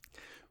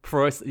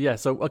for us. Yeah,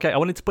 so, okay, I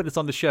wanted to put this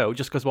on the show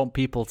just because I want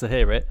people to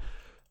hear it.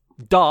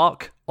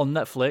 Dark on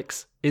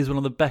Netflix is one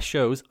of the best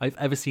shows I've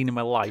ever seen in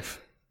my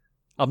life.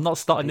 I'm not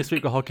starting this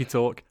week with Hockey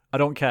Talk. I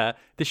don't care.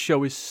 This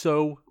show is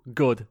so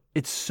good.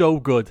 It's so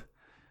good.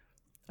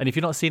 And if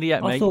you've not seen it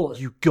yet, mate,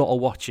 you got to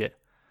watch it.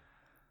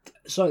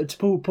 So to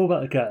pull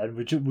back the curtain,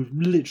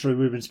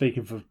 we've been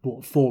speaking for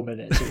 4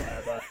 minutes or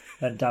whatever,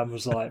 and Dan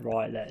was like,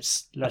 "Right,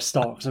 let's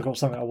start because I've got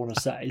something I want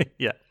to say."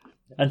 Yeah.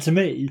 And to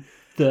me,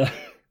 the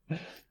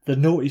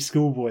naughty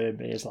schoolboy in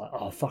me is like,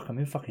 "Oh fuck, I'm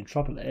in fucking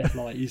trouble here.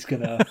 Like he's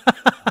gonna,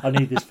 I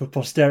need this for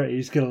posterity.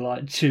 He's gonna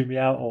like chew me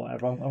out or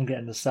whatever. I'm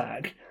getting the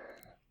sack."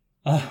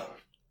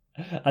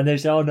 And they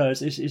say, "Oh no,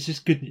 it's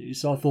just good news."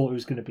 So I thought it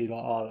was gonna be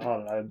like, "Oh,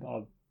 I don't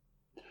know,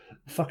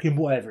 fucking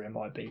whatever it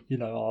might be, you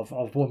know,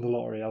 I've won the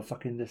lottery, I've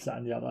fucking this, that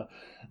and the other."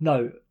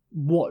 No,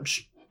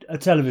 watch a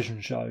television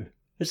show.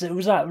 Was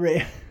that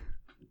really?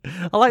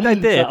 I like the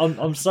idea.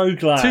 I'm so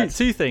glad.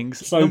 Two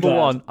things. So Number glad.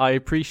 one, I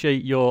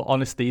appreciate your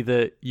honesty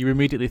that you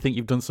immediately think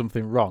you've done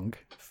something wrong.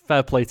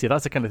 Fair play to you.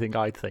 That's the kind of thing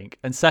I'd think.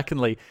 And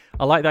secondly,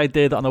 I like the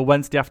idea that on a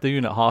Wednesday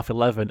afternoon at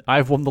 11:30,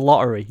 I've won the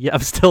lottery, yet I'm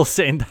still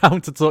sitting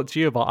down to talk to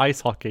you about ice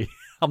hockey.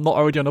 I'm not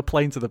already on a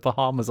plane to the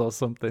Bahamas or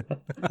something.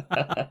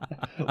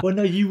 Well,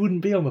 no, you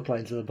wouldn't be on the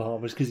plane to the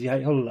Bahamas because you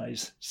hate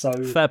holidays. So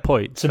fair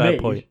point. Fair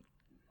point.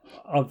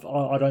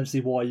 I don't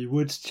see why you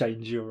would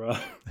change your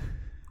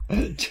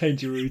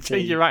change your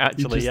routine. You're right,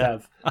 actually.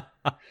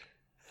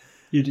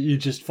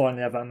 You'd just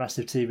finally have a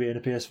massive TV and a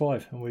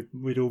PS5, and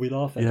we'd all be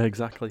laughing. Yeah,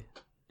 exactly.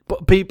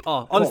 But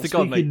people, honest to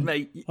God,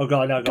 mate,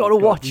 gotta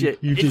watch it.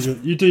 You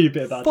do your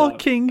bit about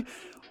fucking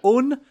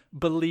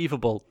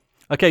unbelievable.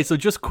 Okay, so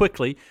just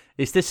quickly,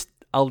 it's this.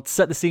 I'll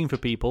set the scene for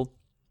people.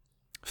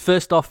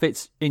 First off,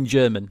 it's in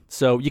German,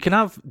 so you can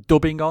have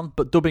dubbing on,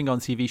 but dubbing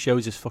on TV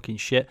shows is fucking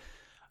shit.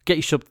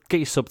 Get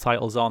your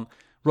subtitles on,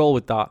 roll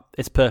with that.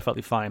 It's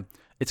perfectly fine.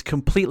 It's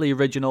completely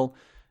original.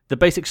 The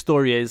basic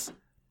story is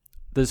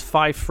there's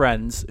 5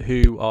 friends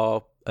who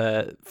are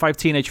 5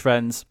 teenage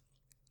friends,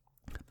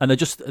 and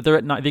they're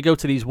at night. They go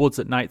to these woods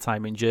at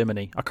nighttime in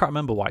Germany. I can't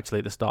remember why actually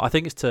at the start. I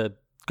think it's to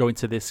go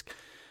into this.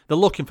 They're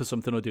looking for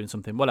something or doing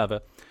something,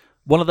 whatever.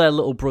 One of their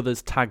little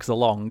brothers tags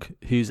along,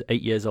 who's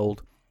 8 years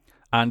old,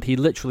 and he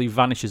literally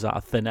vanishes out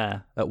of thin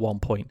air at one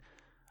point,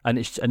 and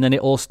then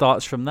it all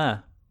starts from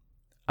there.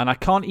 And I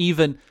don't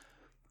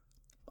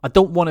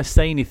want to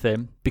say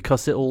anything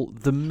because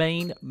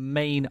the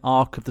main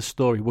arc of the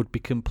story would be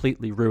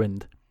completely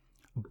ruined.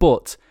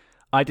 But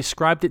I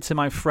described it to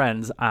my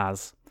friends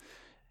as,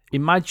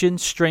 imagine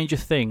Stranger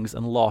Things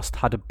and Lost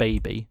had a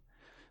baby.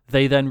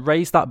 They then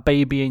raise that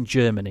baby in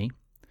Germany,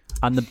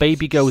 and the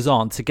baby goes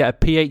on to get a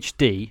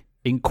PhD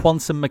in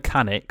quantum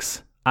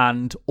mechanics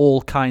and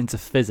all kinds of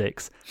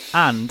physics,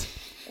 and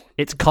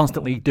it's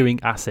constantly doing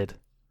acid.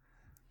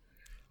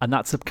 And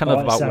that's kind of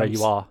about where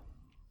you are.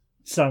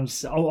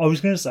 Sounds. I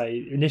was going to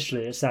say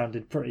initially it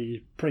sounded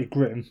pretty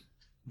grim,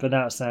 but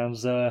now it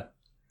sounds, balmy.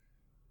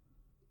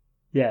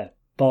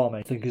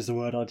 I think is the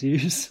word I'd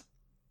use.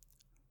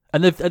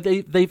 And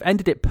they've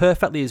ended it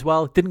perfectly as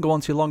well. It didn't go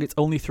on too long. It's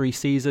only 3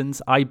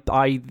 seasons.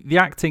 The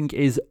acting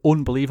is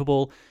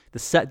unbelievable. The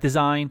set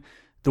design,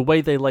 the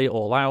way they lay it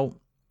all out.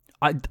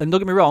 And don't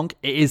get me wrong,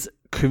 it is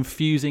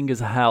confusing as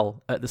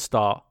hell at the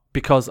start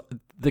because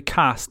the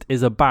cast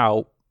is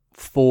about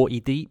 40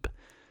 deep.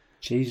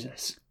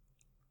 Jesus.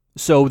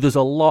 So there's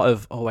a lot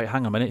of, oh wait,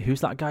 hang on a minute,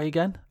 who's that guy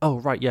again? Oh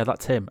right, yeah,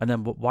 that's him. And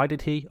then why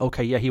did he?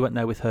 Okay, yeah, he went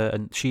there with her,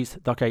 and she's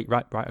okay,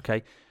 right,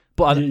 okay.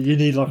 But you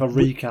need like a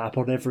recap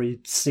on every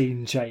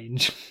scene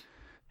change.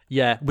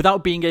 Yeah,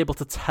 without being able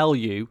to tell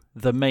you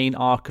the main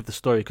arc of the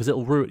story, because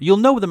you'll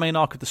know the main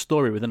arc of the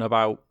story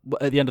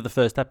at the end of the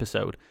first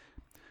episode.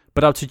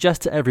 But I would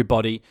suggest to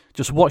everybody,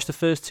 just watch the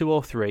first 2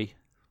 or 3,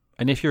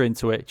 and if you're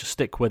into it, just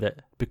stick with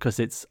it, because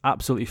it's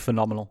absolutely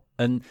phenomenal.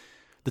 And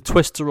the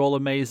twists are all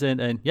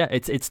amazing, and yeah,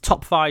 it's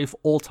top 5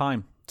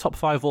 all-time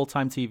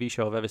TV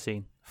show I've ever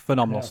seen.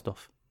 Phenomenal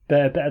stuff.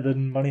 Better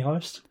than Money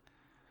Heist?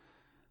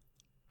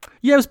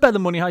 Yeah, it was better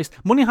than Money Heist.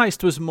 Money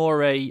Heist was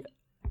more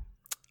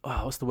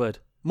what's the word?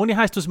 Money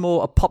Heist was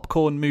more a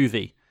popcorn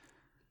movie.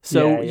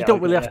 So you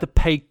don't really have to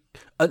pay.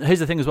 And here's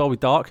the thing as well with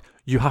Dark,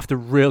 you have to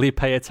really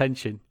pay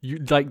attention. You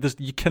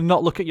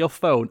cannot look at your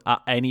phone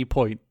at any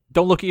point.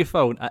 Don't look at your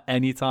phone at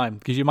any time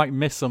because you might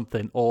miss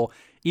something, or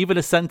even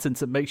a sentence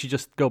that makes you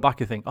just go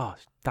back and think, oh,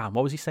 damn,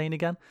 what was he saying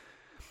again?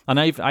 And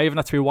I even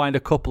had to rewind a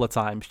couple of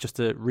times just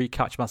to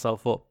re-catch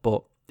myself up,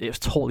 but it was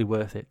totally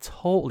worth it.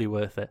 Totally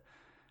worth it.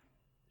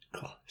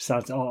 God,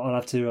 I'll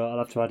have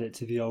to add it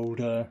to the old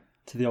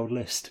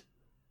list.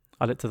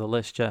 Add it to the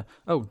list, yeah.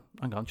 Oh,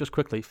 hang on, just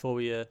quickly before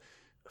we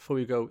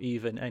go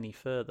even any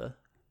further,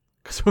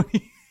 because we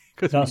need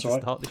to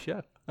start the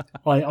show.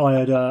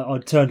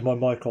 I'd turned my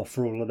mic off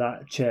for all of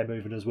that chair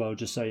moving as well,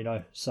 just so you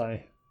know. So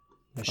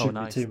there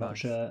shouldn't be too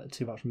much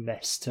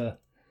mess to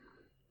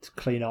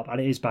clean up, and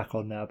it is back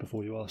on now.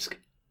 Before you ask.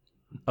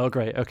 Oh,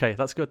 great. Okay,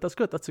 that's good.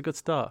 That's a good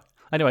start.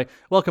 Anyway,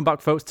 welcome back,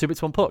 folks. 2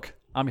 Bits 1 Puck.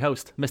 I'm your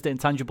host, Mr.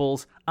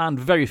 Intangibles, and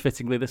very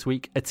fittingly this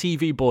week, a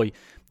TV boy,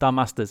 Dan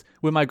Masters,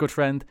 with my good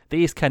friend, the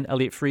East Kent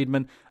Elliot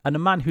Friedman, and a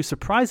man who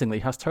surprisingly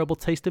has terrible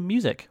taste in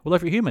music. Well,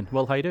 every human.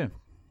 Well, how you doing?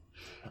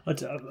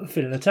 I'm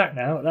feeling attacked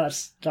now.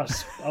 That's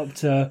up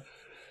to.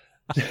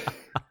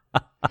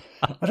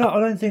 I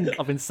don't think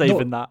I've been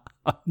saving that.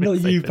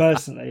 Not you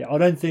personally. I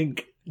don't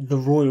think the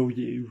royal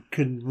you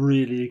can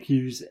really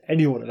accuse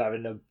anyone of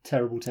having a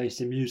terrible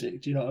taste in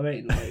music. Do you know what I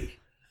mean? Like,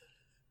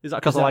 is that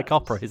because I like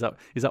opera? Is that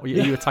what are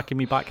you attacking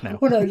me back now?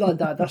 Well, no, like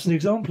that's an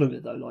example of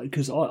it though. Like,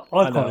 because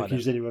I can't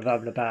accuse anyone of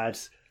having a bad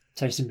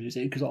taste in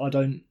music because I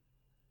don't.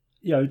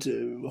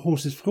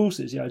 Horses for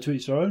courses. To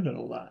each their own and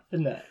all that,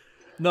 isn't it?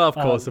 No, of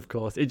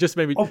course. It just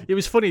made me. It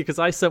was funny because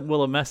I sent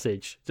Will a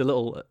message. It's a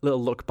little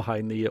look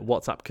behind the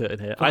WhatsApp curtain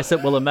here. I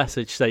sent Will a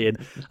message saying,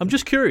 "I'm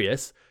just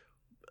curious,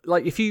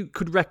 like if you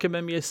could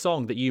recommend me a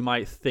song that you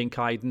might think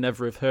I'd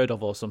never have heard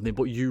of or something,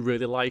 but you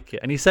really like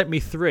it." And he sent me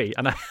 3,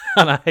 and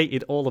I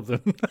hated all of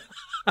them.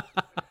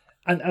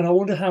 and I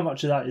wonder how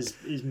much of that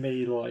is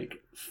me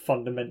like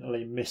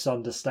fundamentally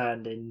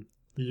misunderstanding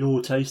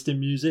your taste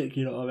in music.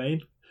 You know what I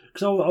mean?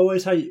 Because I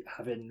always hate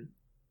having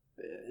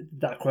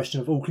that question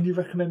of, can you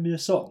recommend me a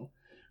song?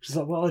 It's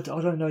like, well, I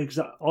don't know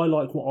exactly. I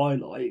like what I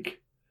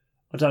like.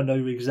 I don't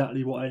know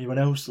exactly what anyone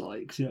else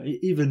likes.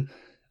 Even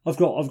I've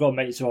got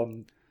mates who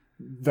I'm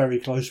very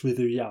close with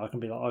who, I can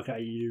be like,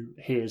 okay,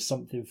 here's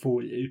something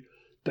for you.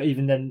 But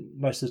even then,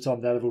 most of the time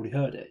they'll have already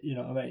heard it. You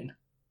know what I mean?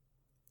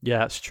 Yeah,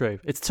 that's true.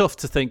 It's tough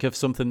to think of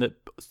something that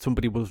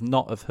somebody would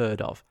not have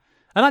heard of.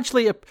 And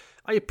actually,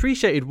 I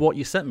appreciated what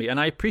you sent me, and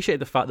I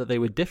appreciated the fact that they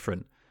were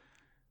different.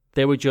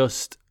 They were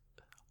just.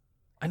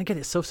 And again,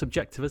 it's so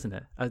subjective, isn't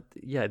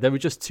it? They were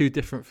just too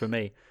different for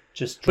me.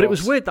 But it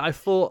was weird that I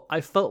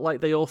felt like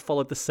they all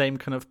followed the same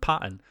kind of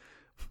pattern.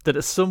 That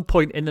at some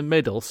point in the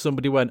middle,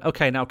 somebody went,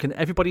 "Okay, now can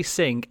everybody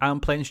sing and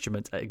play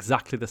instruments at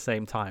exactly the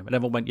same time?" And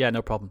everyone went, "Yeah,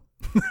 no problem."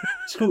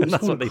 It's cool. It's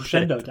called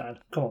crescendo, Dan.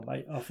 Come on,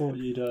 mate. I thought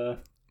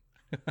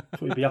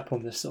you'd be up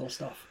on this sort of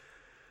stuff.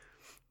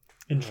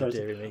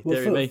 Interesting.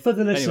 For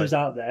the listeners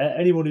out there,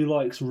 anyone who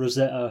likes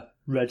Rosetta,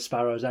 Red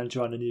Sparrows, and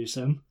Joanna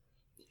Newsom,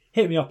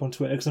 hit me up on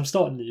Twitter because I'm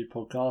starting a new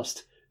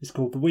podcast. It's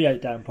called the We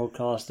Ain't Down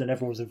Podcast, and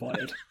everyone's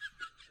invited.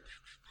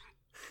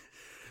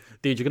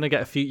 Dude, you're going to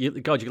get a few.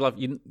 You'll have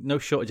no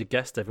shortage of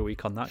guests every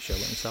week on that show.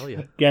 Let me tell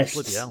you.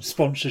 Guests,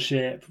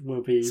 sponsorship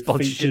will be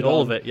featured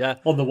all of it. Yeah,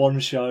 on the one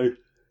show.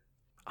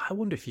 I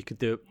wonder if you could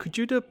do. Could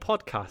you do a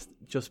podcast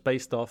just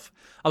based off?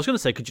 I was going to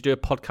say, could you do a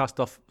podcast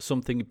off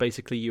something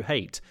basically you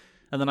hate?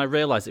 And then I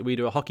realised that we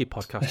do a hockey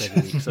podcast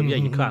every week. So yeah,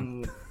 you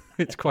can.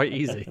 It's quite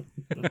easy.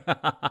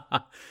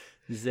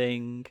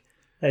 Zing.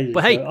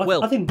 But hey,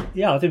 Will, I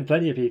think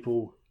plenty of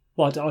people.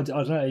 Well, I don't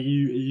know. Are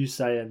you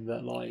saying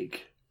that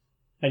like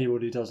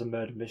anyone who does a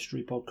murder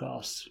mystery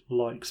podcast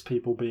likes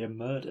people being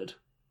murdered?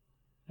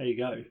 There you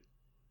go.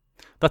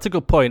 That's a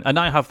good point, and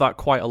I have that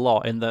quite a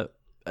lot.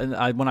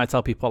 When I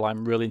tell people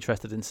I'm really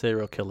interested in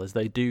serial killers,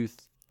 they do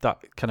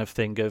that kind of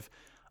thing of,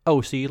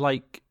 so you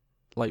like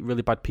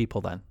really bad people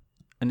then?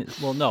 And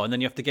it's no, and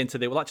then you have to get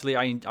into actually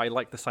I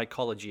like the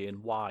psychology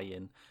and why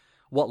and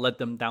what led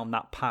them down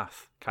that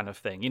path kind of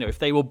thing. If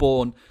they were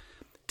born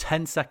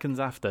 10 seconds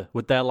after,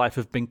 would their life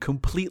have been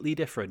completely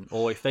different?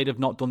 Or if they'd have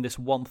not done this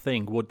one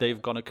thing, would they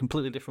have gone a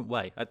completely different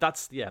way?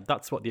 That's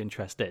what the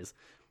interest is.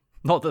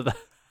 Not that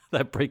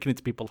they're breaking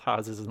into people's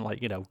houses and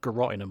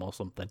garrotting them or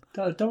something.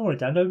 Don't worry,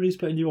 Dan. Nobody's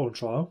putting you on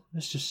trial.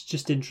 It's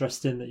just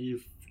interesting that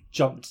you've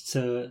jumped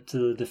to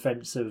the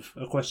defence of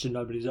a question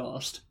nobody's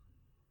asked.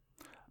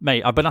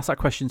 Mate, I've been asked that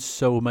question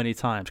so many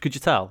times. Could you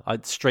tell?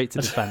 I'd straight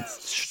to defence,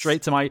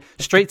 straight to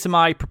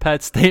my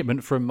prepared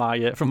statement from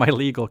my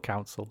legal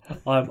counsel.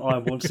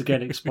 I'm once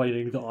again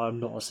explaining that I'm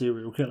not a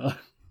serial killer.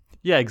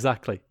 Yeah,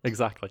 exactly.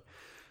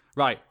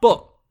 Right,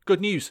 but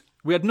good news.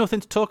 We had nothing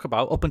to talk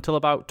about up until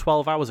about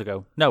 12 hours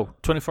ago. No,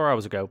 24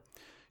 hours ago.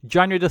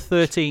 January the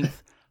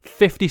 13th,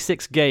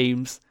 56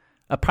 games.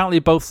 Apparently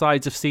both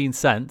sides have seen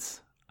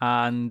sense,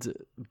 and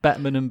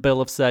Bettman and Bill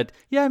have said,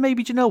 yeah,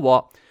 maybe, do you know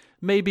what?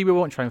 Maybe we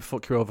won't try and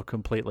fuck you over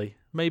completely.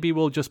 Maybe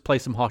we'll just play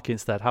some hockey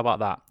instead. How about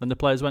that? And the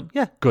players went,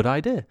 yeah, good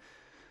idea.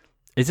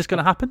 Is this going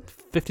to happen?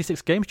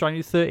 56 games,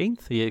 January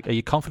 13th? Are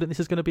you confident this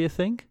is going to be a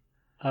thing?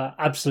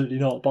 Absolutely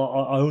not. But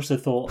I also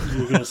thought you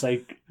were going to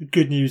say,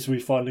 good news, we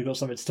finally got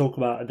something to talk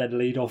about, and then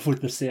lead off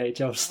with the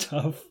CHL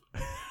stuff.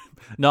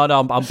 No,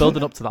 I'm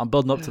building up to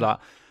that.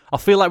 I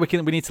feel like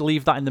we need to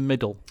leave that in the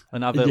middle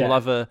and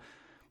we'll have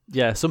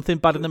something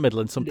bad in the middle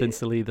and something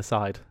silly either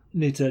side.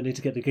 Need to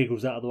get the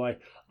giggles out of the way.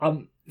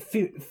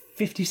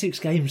 56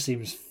 games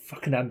seems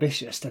fucking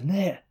ambitious, doesn't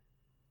it?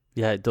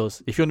 Yeah, it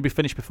does. If you want to be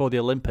finished before the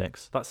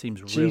Olympics, that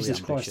seems really Jesus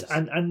ambitious.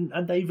 Christ.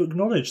 And they've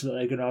acknowledged that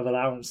they're going to have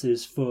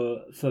allowances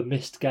for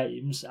missed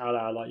games, a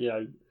la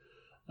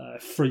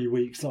 3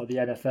 weeks like the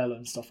NFL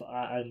and stuff like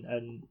that,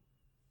 and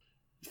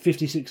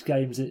 56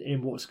 games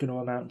in what's going to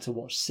amount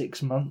to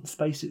 6 months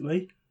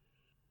basically.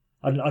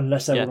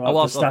 Unless they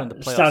want to have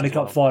the Stanley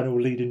Cup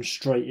final leading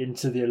straight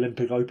into the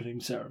Olympic opening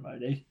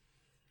ceremony.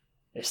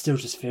 It still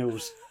just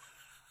feels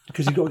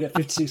because you've got to get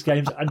 56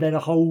 games and then a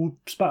whole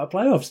spat of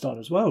playoffs done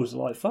as well. It's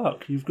like,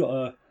 fuck, you've got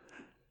to.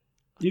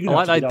 I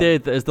like the idea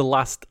that as the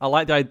last. I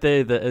like the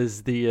idea that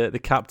as the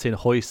captain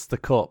hoists the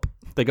cup,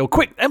 they go,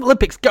 "Quick,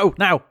 Olympics, go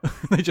now!"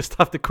 They just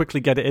have to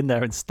quickly get it in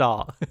there and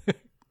start.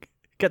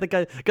 Get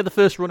the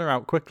first runner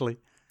out quickly.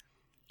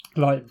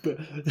 Like, but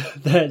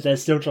they're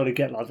still trying to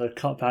get like the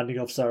cup handing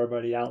off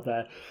ceremony out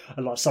there,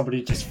 and like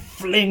somebody just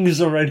flings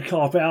a red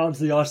carpet out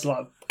onto the ice,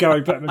 like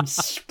Gary Bettman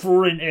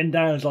sprinting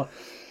down. It's like,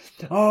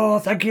 oh,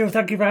 thank you for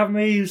having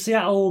me,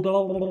 Seattle.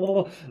 Blah, blah,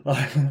 blah,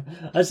 blah.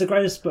 That's the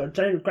greatest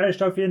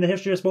trophy in the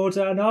history of sports.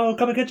 And oh,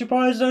 come and get your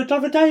prize,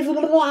 trophy, Dave. Blah,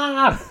 blah,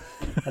 blah.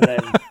 And then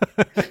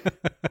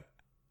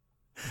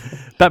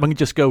Bettman can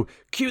just go,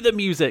 cue the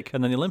music,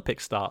 and then the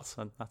Olympics starts,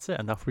 and that's it,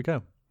 and off we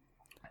go.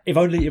 If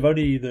only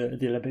the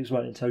Olympics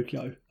weren't in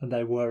Tokyo and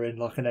they were in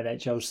like an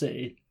NHL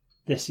city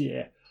this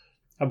year,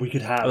 and we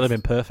could have. That would have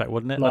been perfect,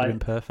 wouldn't it? Like, That'd have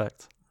been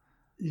perfect.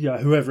 Yeah,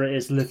 whoever it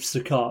is lifts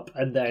the cup,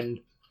 and then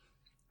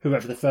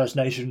whoever the first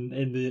nation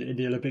in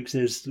the Olympics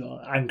is,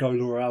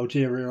 Angola or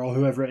Algeria or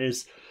whoever it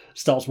is,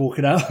 starts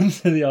walking out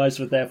onto the ice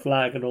with their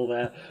flag and all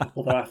their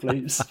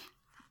athletes. I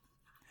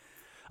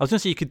was going to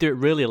say you could do it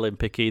really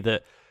Olympic-y,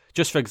 that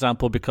just for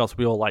example, because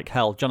we all like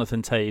hell,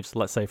 Jonathan Taves,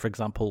 let's say for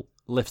example,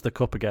 lifts the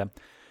cup again.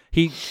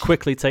 He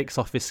quickly takes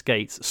off his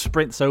skates,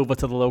 sprints over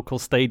to the local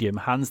stadium,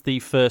 hands the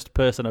first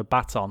person a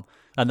baton,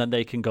 and then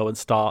they can go and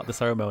start the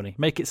ceremony.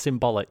 Make it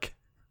symbolic.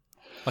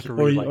 Like a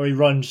relay. Or he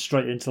runs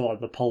straight into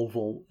like the pole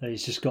vault, and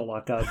he's just got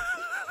like a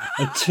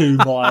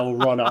 2-mile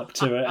run up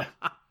to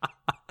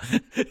it.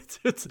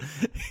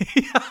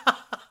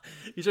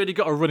 He's already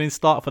got a running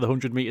start for the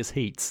 100 meters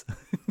heats.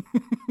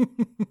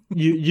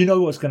 You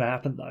know what's going to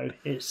happen though?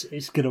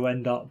 It's going to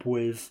end up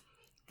with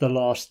the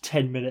last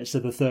 10 minutes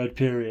of the third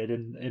period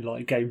in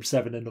like Game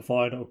 7 in the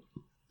final,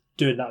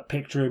 doing that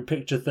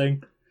picture-in-picture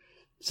thing.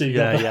 So you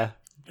got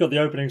the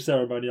opening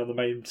ceremony on the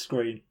main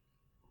screen,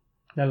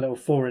 and a little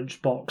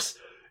 4-inch box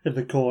in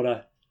the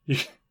corner. You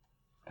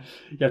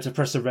have to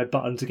press the red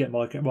button to get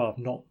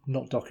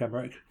not Doc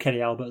Emmerich,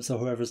 Kenny Alberts or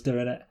whoever's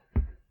doing it.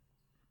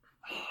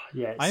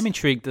 Yeah, I'm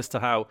intrigued as to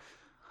how.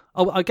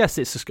 Oh, I guess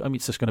it's just going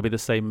to be the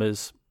same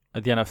as the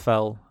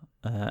NFL.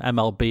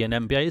 MLB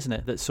and NBA, isn't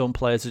it? That some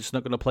players are just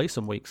not going to play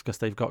some weeks because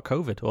they've got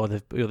COVID or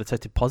they've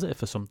tested positive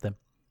for something,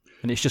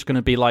 and it's just going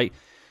to be like,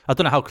 I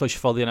don't know how close you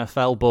follow the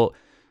NFL, but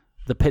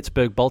the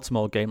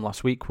Pittsburgh-Baltimore game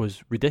last week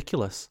was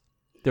ridiculous.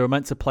 They were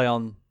meant to play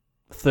on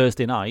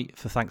Thursday night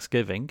for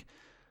Thanksgiving,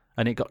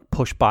 and it got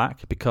pushed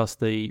back because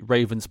the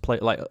Ravens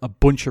a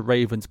bunch of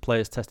Ravens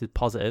players tested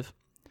positive.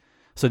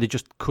 So they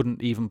just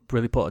couldn't even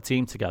really put a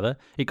team together.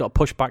 It got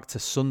pushed back to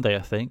Sunday,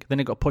 I think. Then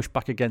it got pushed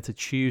back again to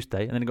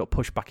Tuesday. And then it got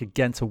pushed back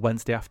again to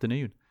Wednesday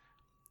afternoon.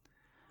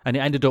 And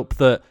it ended up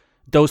that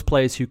those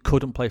players who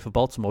couldn't play for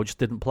Baltimore just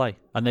didn't play.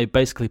 And they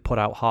basically put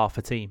out half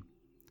a team.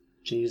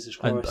 Jesus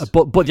Christ.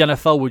 But the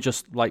NFL were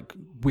just like,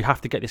 we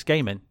have to get this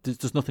game in.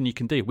 There's nothing you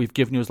can do. We've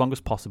given you as long as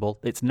possible.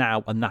 It's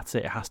now, and that's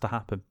it. It has to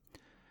happen.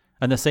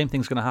 And the same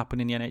thing's going to happen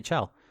in the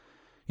NHL.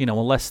 You know,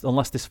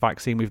 unless this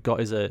vaccine we've got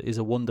is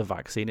a wonder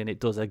vaccine and it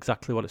does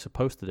exactly what it's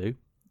supposed to do,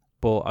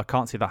 but I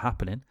can't see that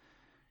happening.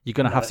 You're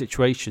going to have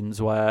situations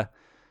where,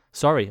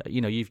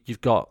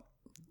 you've got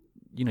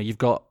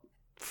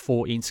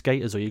 14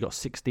 skaters or you've got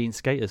 16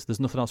 skaters.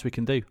 There's nothing else we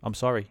can do. I'm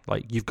sorry.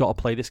 Like, you've got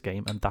to play this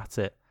game and that's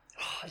it.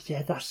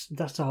 Yeah,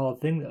 that's a hard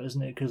thing though,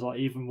 isn't it? Because like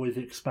even with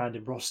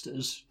expanded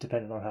rosters,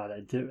 depending on how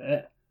they do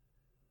it,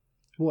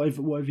 what if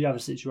you have a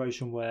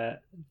situation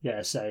where,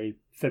 say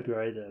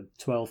February the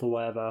 12th or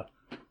whatever,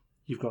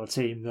 you've got a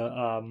team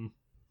that,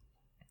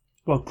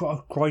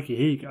 crikey,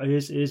 here you go.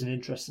 Here's an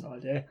interesting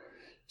idea.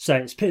 Say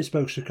it's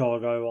Pittsburgh,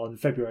 Chicago on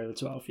February the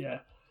 12th, yeah.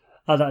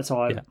 At that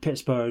time,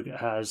 Pittsburgh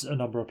has a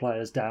number of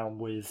players down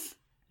with,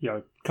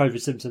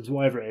 COVID symptoms,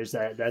 whatever it is.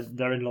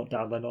 They're in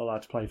lockdown. They're not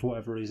allowed to play for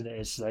whatever reason it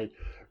is. So they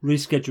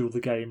reschedule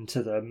the game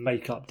to the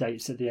make-up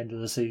dates at the end of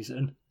the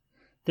season.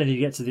 Then you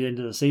get to the end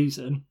of the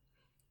season,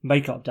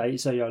 make-up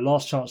date, so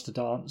last chance to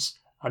dance,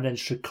 and then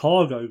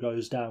Chicago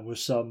goes down with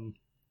some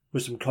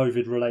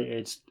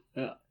COVID-related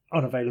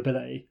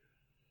unavailability.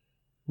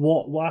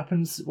 What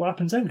happens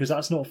then? Because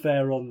that's not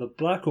fair on the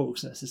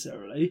Blackhawks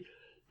necessarily,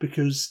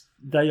 because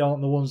they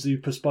aren't the ones who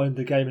postponed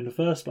the game in the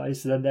first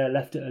place, so then they're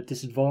left at a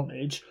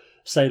disadvantage.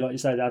 Say, like you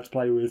say, they have to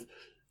play with,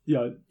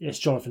 it's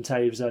Jonathan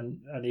Taves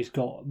and he's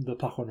got the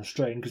puck on a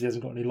string because he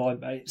hasn't got any line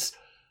mates.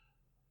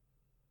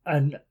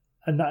 And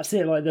that's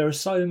it. Like, there are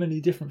so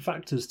many different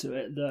factors to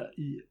it that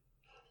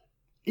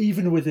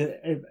even with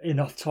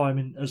enough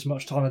time, as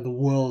much time in the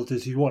world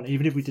as you want,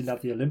 even if we didn't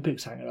have the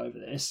Olympics hanging over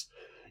this,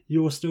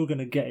 you're still going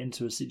to get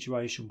into a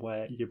situation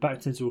where you're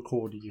backed into a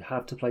corner, you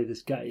have to play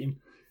this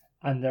game,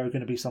 and there are going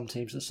to be some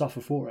teams that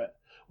suffer for it.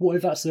 What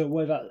if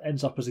that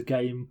ends up as a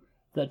game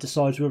that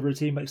decides whether a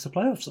team makes the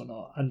playoffs or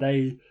not, and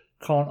they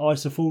can't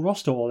ice a full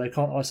roster, or they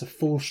can't ice a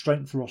full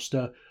strength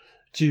roster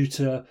due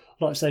to,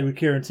 like say with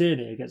Kieran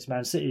Tierney against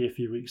Man City a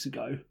few weeks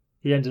ago.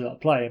 He ended up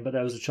playing, but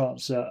there was a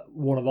chance that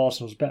one of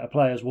Arsenal's better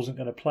players wasn't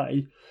going to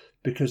play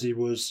because he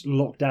was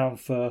locked down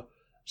for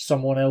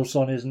someone else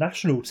on his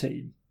national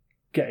team.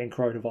 getting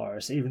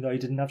coronavirus, even though he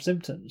didn't have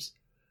symptoms.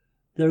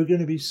 There are going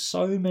to be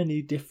so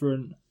many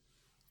different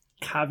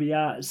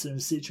caveats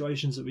and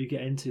situations that we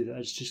get into that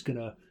it's just going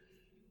to,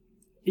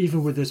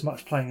 even with as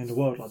much playing in the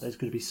world, like there's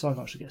going to be so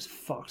much that gets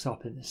fucked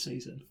up in this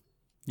season.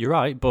 You're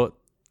right, but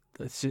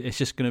it's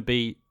just going to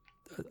be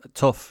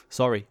tough.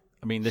 Sorry.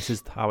 I mean, this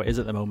is how it is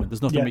at the moment.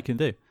 There's nothing we can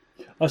do.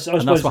 I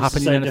and that's what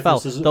happened in the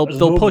NFL.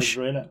 They'll push.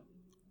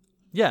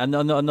 Yeah, and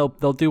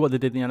they'll do what they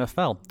did in the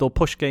NFL. They'll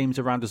push games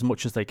around as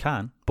much as they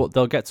can, but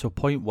they'll get to a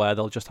point where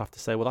they'll just have to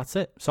say, well, that's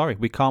it. Sorry,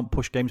 we can't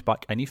push games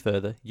back any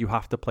further. You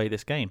have to play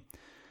this game.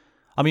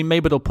 I mean,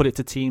 maybe they'll put it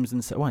to teams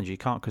and say, well, you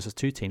can't because there's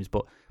 2 teams,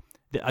 but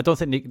I don't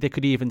think they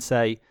could even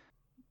say,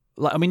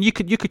 like, I mean, you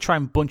could try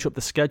and bunch up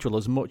the schedule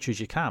as much as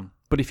you can,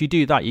 but if you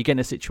do that, you get in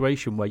a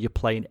situation where you're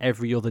playing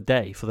every other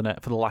day for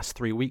the last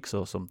 3 weeks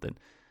or something,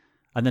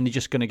 and then you're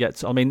just going to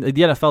get... I mean, the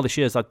NFL this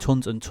year has had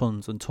tons and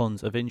tons and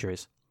tons of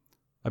injuries.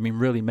 I mean,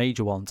 really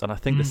major ones. And I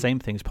think the same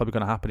thing is probably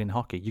going to happen in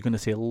hockey. You're going to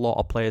see a lot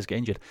of players get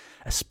injured,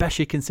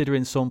 especially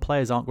considering some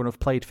players aren't going to have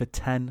played for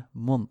 10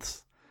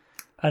 months.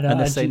 And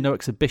they're saying no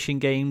exhibition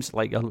games,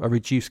 like a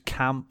reduced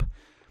camp.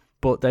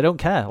 But they don't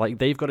care. Like,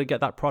 they've got to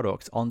get that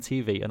product on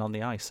TV and on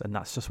the ice. And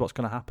that's just what's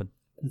going to happen.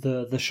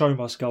 The show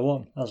must go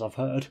on, as I've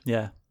heard.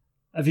 Yeah.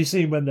 Have you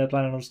seen when they're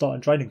planning on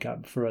starting training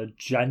camp for a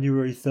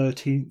January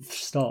 13th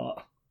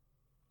start?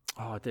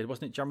 Oh, I did.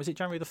 Wasn't it? Was it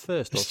January the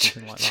 1st or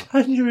something like that?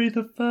 January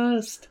the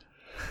 1st.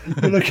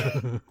 You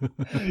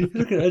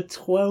look at a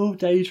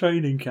 12-day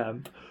training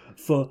camp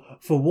for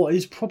what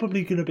is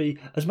probably going to be,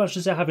 as much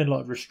as they're having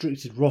like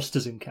restricted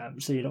rosters in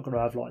camp, so you're not going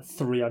to have like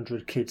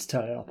 300 kids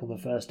turning up on the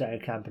first day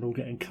of camp and all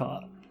getting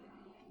cut.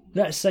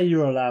 Let's say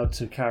you're allowed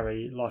to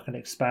carry like an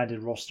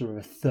expanded roster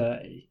of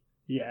 30,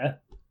 yeah?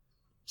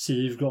 So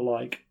you've got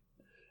like,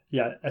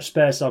 a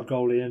spare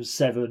sub-goalie and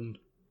 7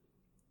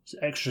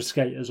 extra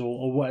skaters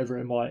or whatever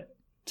it might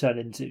turn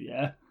into,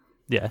 yeah?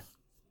 Yeah.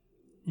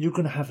 You're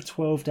going to have a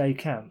 12-day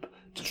camp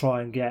to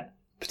try and get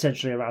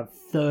potentially around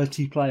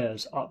 30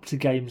 players up to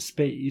game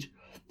speed.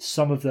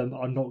 Some of them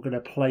are not going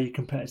to play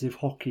competitive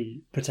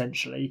hockey,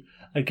 potentially,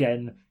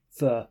 again,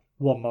 for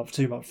 1 month,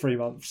 2 months, 3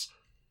 months,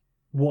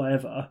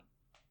 whatever.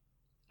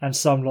 And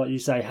some, like you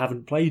say,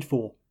 haven't played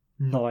for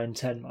 9,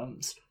 10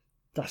 months.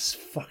 That's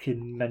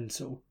fucking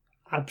mental.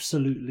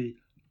 Absolutely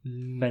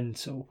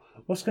mental.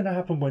 What's going to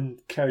happen when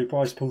Carey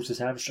Price pulls his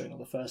hamstring on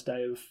the first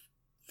game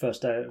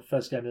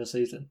of the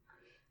season?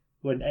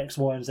 When X,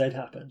 Y, and Z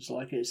happens,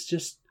 like it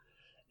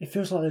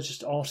feels like they're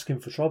just asking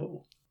for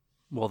trouble.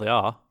 Well, they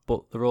are,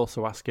 but they're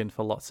also asking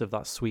for lots of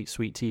that sweet,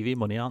 sweet TV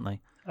money, aren't they?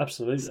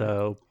 Absolutely.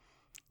 So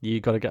you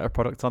got to get a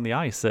product on the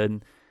ice,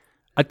 and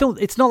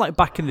it's not like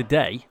back in the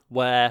day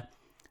where,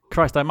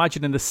 Christ, I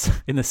imagine in the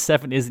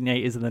 70s and the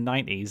 80s and the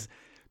 90s,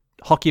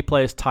 hockey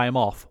players' time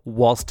off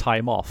was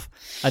time off,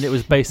 and it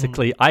was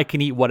basically I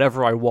can eat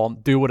whatever I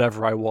want, do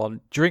whatever I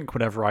want, drink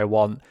whatever I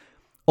want,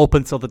 up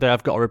until the day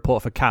I've got a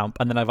report for camp,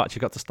 and then I've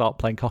actually got to start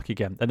playing hockey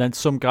again. And then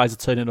some guys are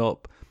turning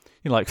up,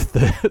 like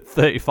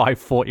 35,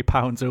 40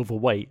 pounds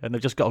overweight, and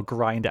they've just got to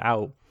grind it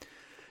out.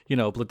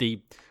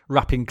 Bloody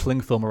wrapping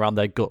cling film around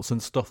their guts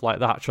and stuff like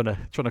that, trying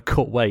to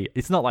cut weight.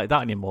 It's not like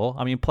that anymore.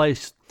 I mean,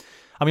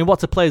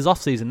 what's a player's off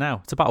season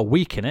now? It's about a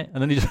week in it,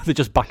 and then they're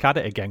just back at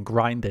it again,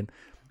 grinding,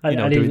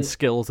 and doing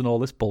skills and all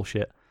this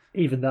bullshit.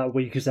 Even that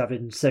week is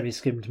having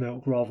semi-skimmed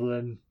milk rather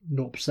than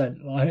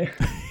 0%, like.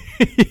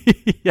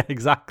 Yeah,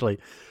 exactly.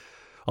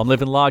 I'm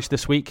living large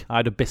this week. I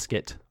had a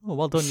biscuit. Oh,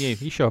 well done, you.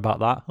 You sure about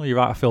that? Oh, you're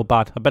right. I feel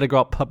bad. I better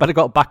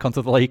go back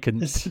onto the lake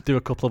and do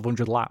a couple of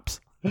 100 laps.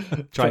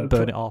 Try and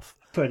burn it off.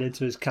 Put it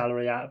into his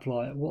calorie app.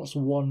 Like, what's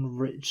one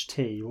rich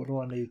tea? What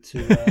do I need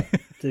to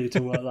do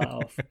to work that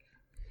off?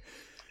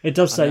 It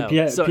does say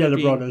Pierre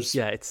LeBrun.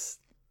 Yeah, it's.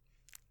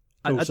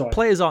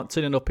 Players aren't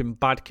turning up in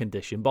bad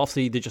condition, but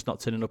obviously they're just not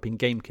turning up in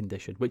game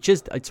condition,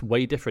 it's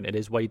way different. It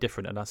is way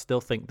different, and I still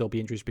think there'll be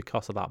injuries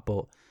because of that.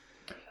 But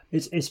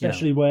it's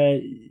especially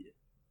where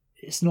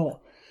it's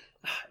not.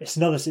 It's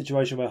another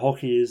situation where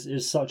hockey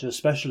is such a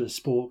specialist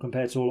sport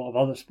compared to a lot of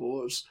other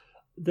sports.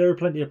 There are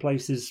plenty of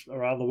places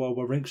around the world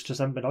where rinks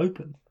just haven't been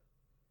open.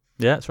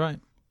 Yeah, that's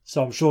right.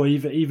 So I'm sure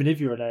even if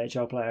you're an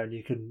AHL player and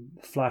you can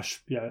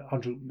flash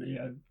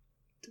 100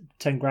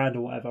 10 grand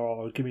or whatever,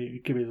 or give me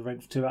the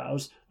rink for 2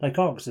 hours, they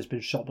can't because it's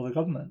been shot by the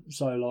government.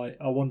 So like,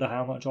 I wonder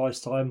how much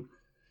ice time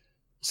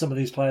some of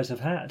these players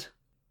have had.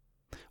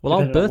 Well,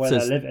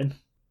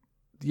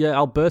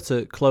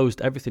 Alberta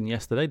closed everything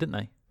yesterday, didn't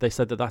they? They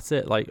said that's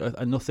it. Like,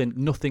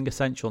 nothing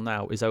essential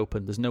now is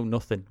open. There's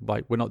nothing.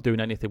 Like, we're not doing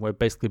anything. We're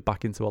basically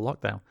back into a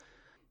lockdown.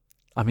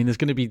 I mean, there's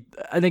going to be,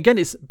 and again,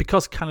 it's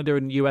because Canada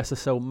and the US are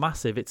so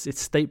massive.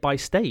 It's state by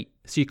state.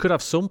 So you could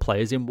have some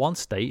players in one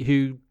state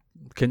who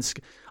can.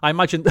 I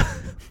imagine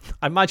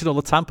all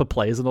the Tampa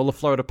players and all the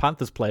Florida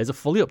Panthers players are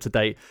fully up to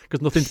date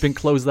because nothing's been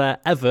closed there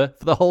ever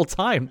for the whole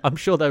time. I'm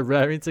sure they're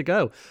raring to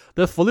go.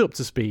 They're fully up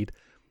to speed.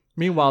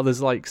 Meanwhile,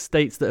 there's like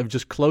states that have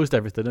just closed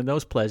everything, and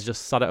those players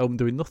just sat at home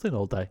doing nothing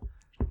all day.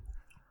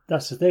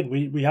 That's the thing.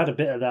 We had a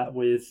bit of that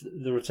with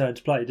the return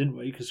to play, didn't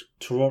we? Because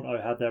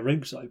Toronto had their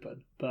rinks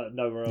open, but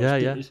nowhere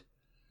else did.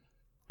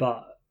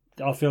 But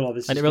I feel like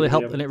this and is it really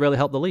gonna helped. And it really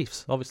helped the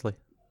Leafs, obviously.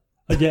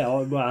 Yeah,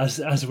 well,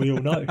 as we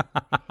all know.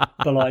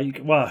 But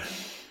like, well,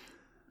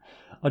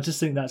 I just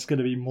think that's going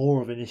to be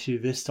more of an issue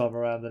this time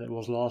around than it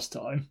was last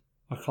time.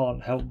 I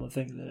can't help but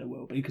think that it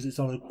will be because it's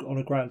on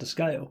a grander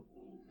scale,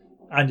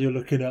 and you're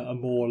looking at a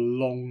more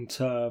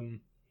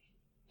long-term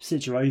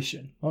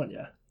situation, aren't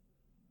you?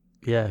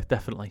 Yeah,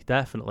 definitely.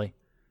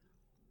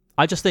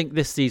 I just think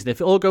this season,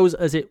 if it all goes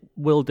as it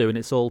will do, and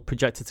it's all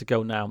projected to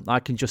go now, I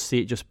can just see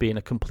it just being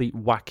a complete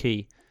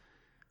wacky,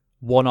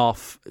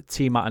 one-off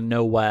team out of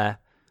nowhere,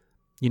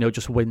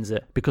 just wins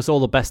it. Because all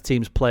the best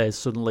teams' players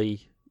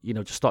suddenly,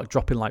 just start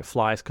dropping like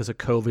flies because of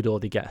COVID, or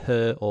they get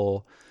hurt,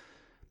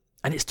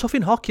 And it's tough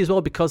in hockey as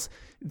well, because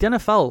the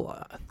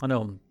NFL, I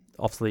know I'm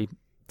obviously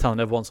telling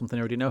everyone something I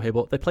already know here,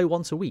 but they play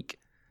once a week.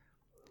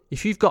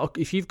 If you've got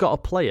a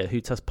player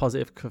who tests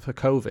positive for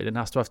COVID and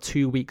has to have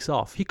 2 weeks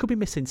off, he could be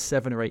missing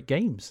 7 or 8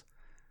 games.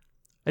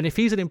 And if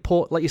he's an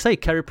important, like you say,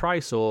 Carey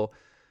Price or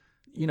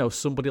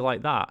somebody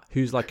like that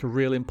who's like a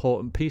real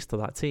important piece to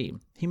that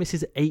team, he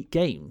misses 8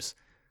 games.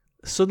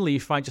 Suddenly you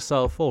find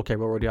yourself, okay,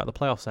 we're already out of the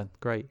playoffs then.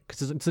 Great,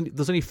 because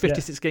there's only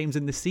 56 games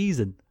in this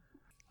season.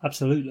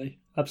 Absolutely.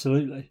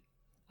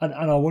 And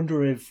I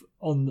wonder if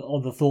on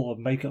the thought of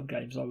makeup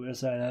games, like we were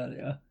saying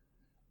earlier,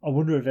 I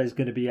wonder if there's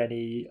going to be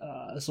any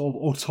sort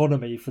of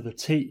autonomy for the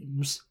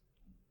teams.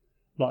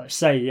 Like,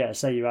 say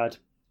you had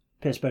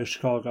Pittsburgh,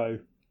 Chicago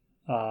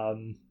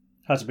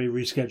had to be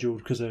rescheduled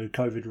because of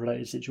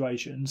COVID-related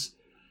situations,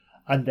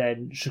 and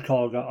then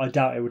Chicago, I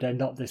doubt it would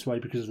end up this way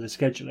because of the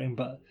scheduling,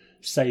 but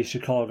say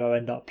Chicago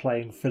end up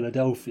playing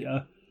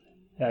Philadelphia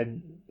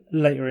and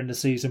later in the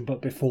season,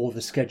 but before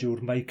the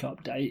scheduled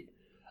makeup date,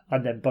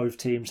 and then both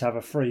teams have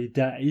a free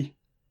day.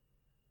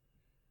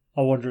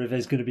 I wonder if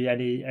there's going to be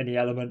any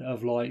element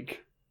of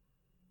like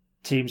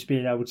teams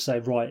being able to say,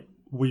 right,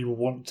 we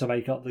want to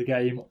make up the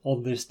game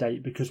on this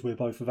date because we're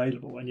both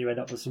available, and you end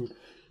up with some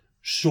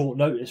short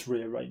notice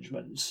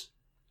rearrangements.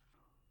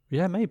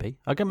 Yeah, maybe.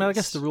 I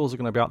guess the rules are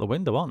going to be out the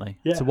window, aren't they?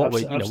 Yeah, so what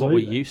we're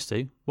used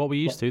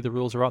to, the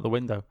rules are out the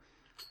window.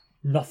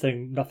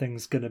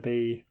 Nothing's going to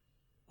be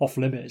off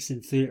limits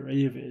in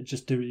theory. If you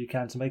just do what you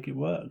can to make it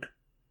work.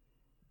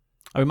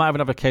 We might even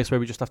have a case where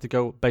we just have to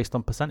go based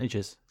on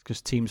percentages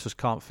because teams just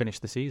can't finish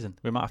the season.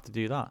 We might have to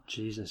do that.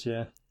 Jesus,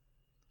 yeah.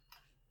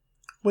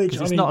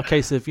 Because it's not a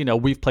case of,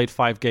 we've played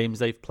 5 games,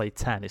 they've played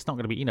 10. It's not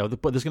going to be,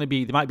 but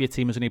there might be a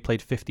team who's only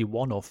played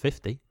 51 or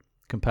 50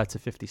 compared to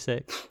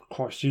 56.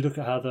 Christ, you look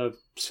at how the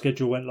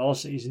schedule went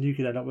last season, you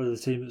could end up with a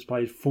team that's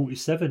played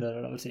 47 and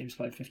another team's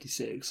played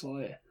 56.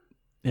 Like,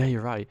 yeah,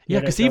 you're right. Yeah,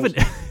 because even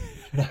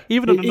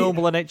on a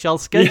normal NHL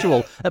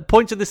schedule, at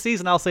points in the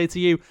season, I'll say to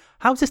you,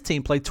 how's this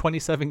team played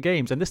 27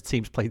 games and this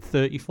team's played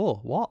 34?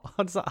 What?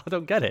 How does that? I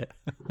don't get it.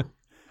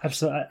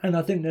 Absolutely. And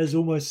I think there's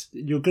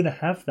you're going to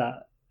have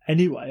that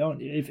anyway,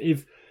 aren't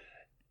you?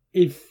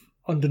 If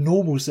under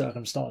normal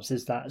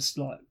circumstances that's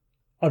like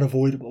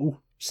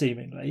unavoidable,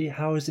 seemingly,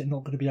 how is it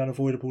not going to be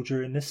unavoidable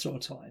during this sort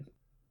of time?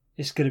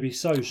 It's going to be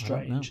so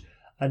strange.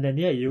 And then,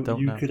 you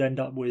could end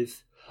up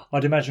with,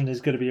 I'd imagine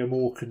there's going to be a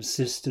more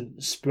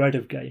consistent spread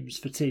of games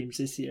for teams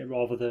this year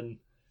rather than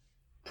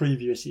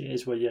previous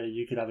years where,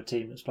 you could have a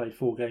team that's played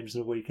 4 games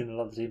in a week and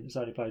another team that's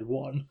only played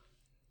 1.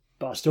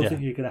 But I still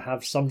think you're going to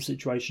have some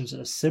situations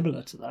that are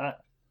similar to that.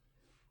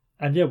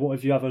 And what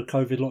if you have a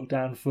COVID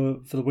lockdown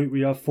for the week where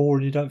you have 4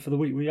 and you don't for the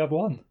week where you have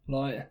 1?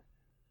 Like,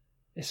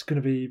 it's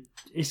going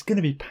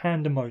to be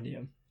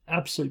pandemonium.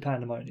 Absolute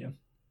pandemonium.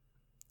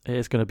 It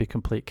is going to be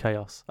complete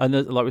chaos.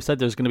 And like we said,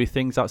 there's going to be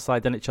things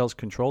outside NHL's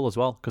control as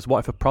well. Because what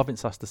if a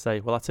province has to say,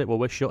 well, that's it,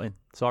 we're shutting.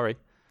 Sorry.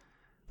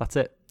 That's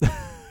it.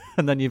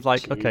 And then you've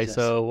like, okay,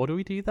 so what do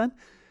we do then?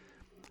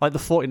 Like the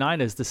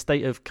 49ers, the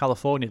state of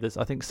California,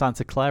 I think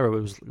Santa Clara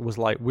was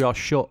like, we are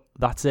shut.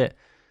 That's it.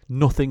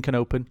 Nothing can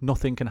open.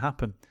 Nothing can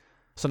happen.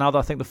 So now that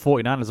I think the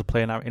 49ers are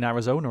playing out in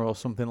Arizona or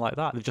something like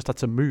that, they've just had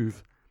to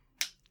move.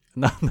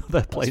 Now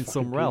they're playing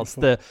somewhere else.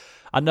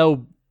 I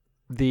know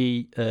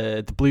the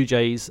Blue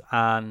Jays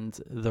and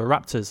the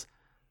Raptors,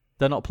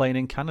 they're not playing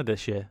in Canada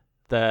this year.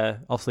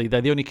 They're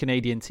the only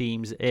Canadian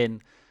teams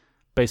in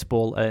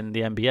baseball and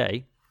the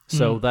NBA,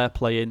 so they're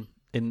playing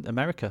in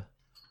America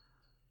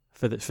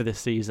for this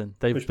season.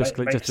 They've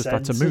basically just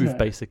had to move,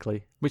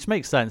 basically, which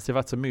makes sense. They've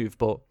had to move,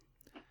 but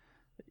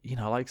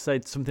like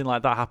say something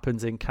like that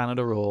happens in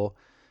Canada or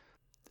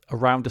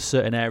around a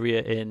certain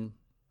area in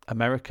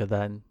America,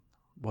 then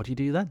what do you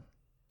do then?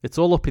 It's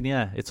all up in the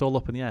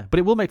air. But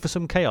it will make for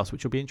some chaos,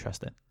 which will be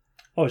interesting.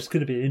 Oh, it's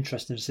going to be an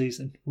interesting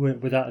season,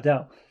 without a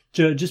doubt.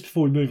 Just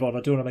before we move on,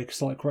 I do want to make a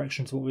slight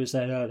correction to what we were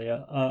saying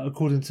earlier.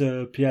 According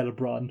to Pierre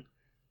Lebrun,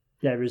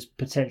 there is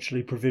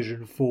potentially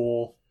provision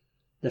for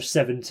the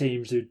 7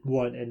 teams who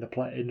weren't in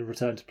the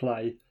return to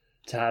play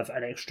to have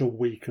an extra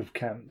week of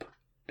camp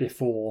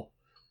before,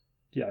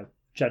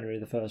 January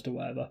the 1st or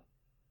whatever.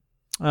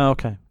 Oh,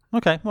 okay.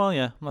 Okay, well,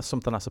 yeah, that's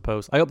something I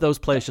suppose. I hope those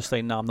players just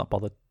say, no, I'm not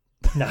bothered.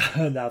 No,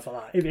 for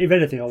that. If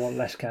anything, I want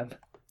less camp.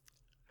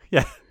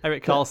 Yeah,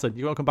 Erik Karlsson,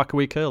 you want to come back a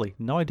week early?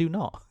 No, I do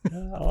not.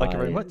 Thank you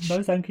very much.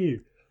 No, thank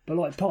you. But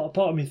like part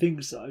of me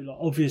thinks so. Like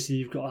obviously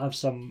you've got to have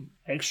some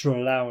extra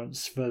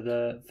allowance for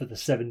the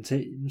 7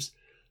 teams.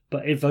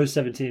 But if those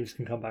 7 teams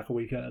can come back a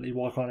week early,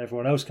 why can't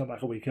everyone else come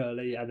back a week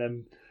early? And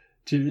then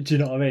do you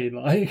know what I mean?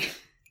 Like,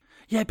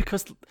 yeah,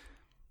 because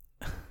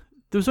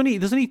there's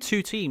only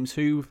 2 teams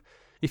who,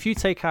 if you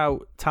take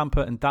out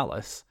Tampa and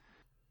Dallas,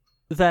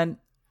 then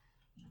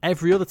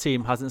every other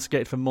team hasn't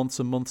skated for months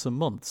and months and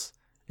months.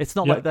 It's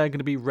not like they're going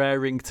to be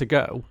raring to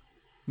go.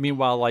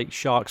 Meanwhile, like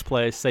Sharks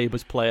players,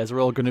 Sabres players are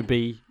all going to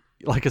be,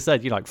 like I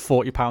said, like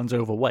 40 pounds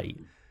overweight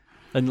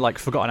and like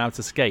forgotten how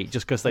to skate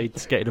just because they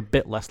skated a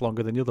bit less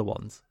longer than the other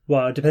ones.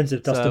 Well, it depends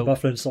if Dustin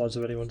Byfuglien signs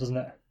with anyone, doesn't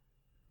it?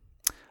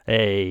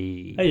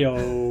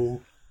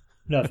 Hey-yo.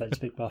 No offense,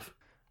 Big Buff.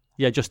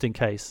 Yeah, just in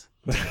case.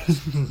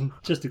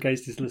 Just in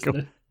case he's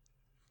listening.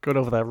 Good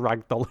over there,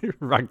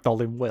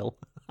 ragdolling Will.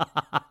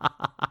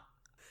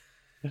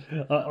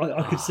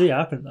 I could see it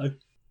happen though.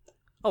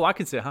 Oh, I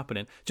can see it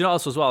happening. Do you know what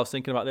else as well? I was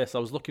thinking about this.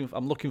 I'm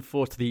looking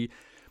forward to the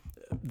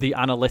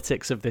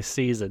analytics of this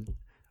season.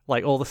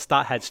 Like all the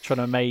stat heads trying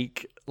to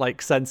make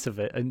like sense of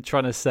it and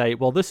trying to say,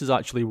 well, this is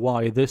actually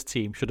why this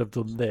team should have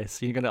done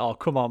this. You're gonna, oh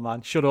come on,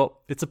 man, shut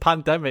up. It's a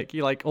pandemic.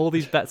 You like all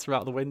these bets are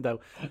out the window.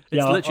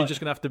 It's literally just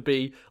gonna have to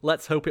be,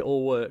 let's hope it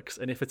all works.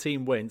 And if a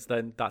team wins,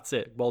 then that's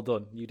it. Well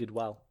done. You did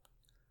well.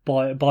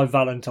 By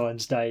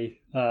Valentine's Day,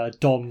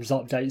 Dom's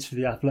updates for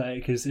the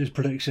Athletic, his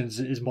predictions,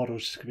 his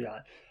models just gonna be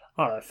like,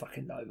 I don't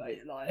fucking know,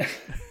 mate. Like,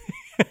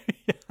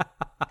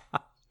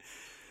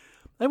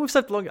 and I've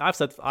said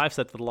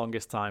for the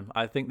longest time.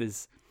 I think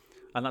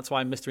and that's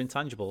why I'm Mr.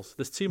 Intangibles.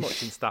 There's too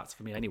much in stats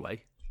for me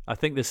anyway. I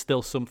think there's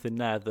still something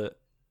there that,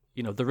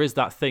 there is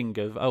that thing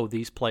of, oh,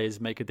 these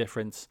players make a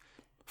difference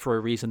for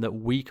a reason that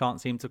we can't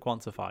seem to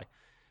quantify.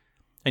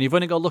 And you've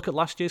only got to look at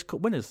last year's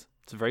Cup winners.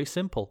 It's very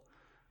simple.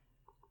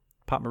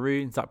 Pat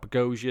Maroon, Zach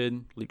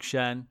Bogosian, Luke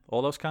Shen,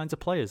 all those kinds of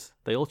players.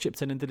 They all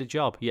chipped in and did a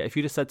job. Yet if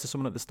you'd have said to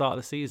someone at the start of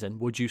the season,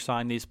 would you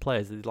sign these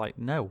players? They'd be like,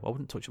 no, I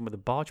wouldn't touch them with a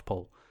barge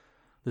pole.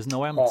 There's no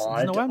way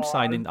I'm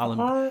signing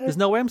Alan. There's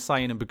no way I'm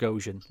signing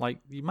Bogosian. Like,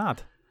 you're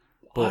mad.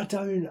 But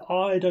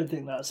I don't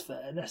think that's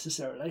fair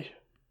necessarily.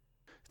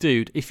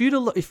 Dude, if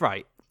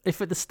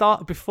at the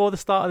start, before the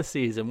start of the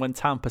season, when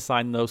Tampa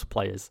signed those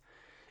players,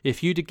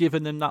 if you'd have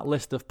given them that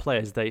list of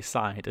players they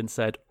signed and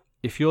said,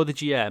 if you're the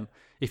GM,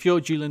 if you're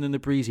Julian and the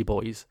Breezy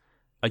Boys,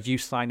 are you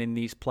signing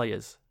these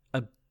players?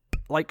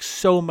 Like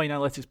so many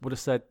analytics would have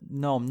said,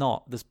 no, I'm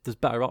not. There's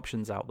better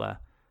options out there.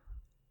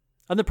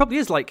 And there probably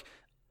is, like,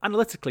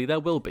 analytically, there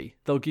will be.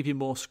 They'll give you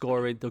more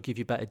scoring. They'll give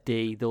you better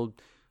D.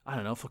 I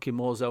don't know, fucking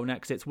more zone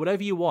exits.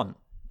 Whatever you want.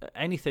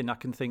 Anything I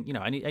can think,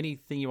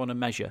 anything you want to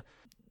measure.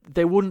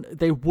 They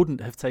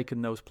wouldn't have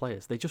taken those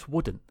players. They just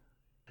wouldn't.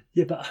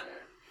 Yeah, but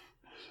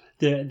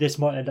this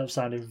might end up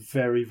sounding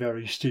very,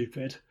 very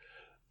stupid.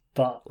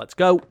 But let's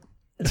go.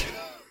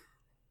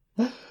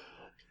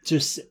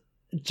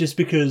 just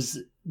because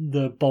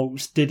the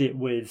Bolts did it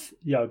with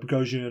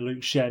Bogosian and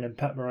Luke Shen and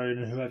Pat Maroon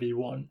and whoever you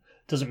want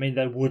doesn't mean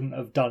they wouldn't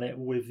have done it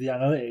with the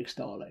analytics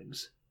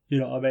darlings. You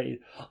know what I mean?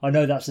 I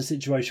know that's a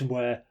situation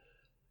where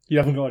you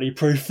haven't got any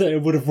proof that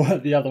it would have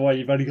worked the other way.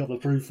 You've only got the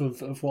proof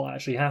of what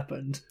actually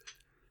happened.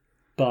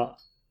 But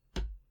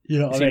you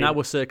know what I mean? Now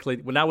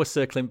we're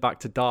circling back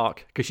to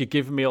dark because you're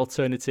giving me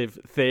alternative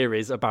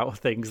theories about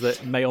things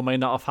that may or may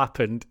not have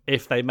happened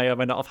if they may or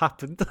may not have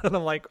happened. And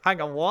I'm like,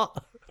 hang on,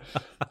 what?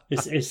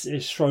 It's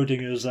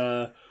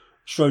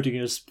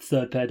Schrodinger's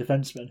third pair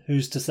defenseman.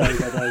 Who's to say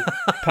whether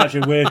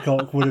Patrick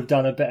Weircock would have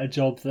done a better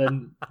job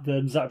than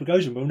Zach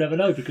Bogosian? We'll never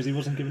know because he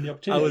wasn't given the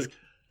opportunity.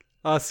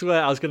 I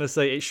swear I was going to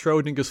say it's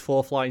Schrodinger's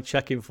fourth line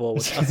checking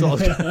forward. That's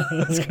what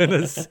I was going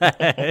to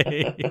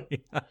say.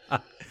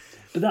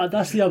 But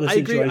that's the other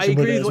situation. I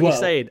agree with what you're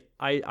saying.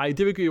 I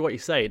do agree with what you're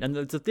saying. And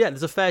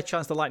there's a fair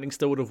chance the Lightning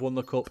still would have won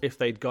the Cup if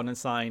they'd gone and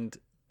signed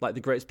like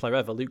the greatest player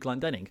ever, Luke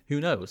Glendening. Who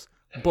knows?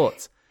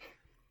 But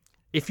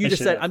if you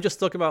just said, I'm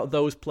just talking about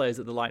those players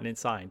that the Lightning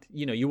signed,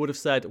 you would have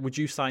said, would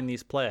you sign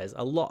these players?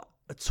 A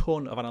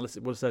ton of analysts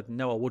would have said,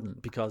 no, I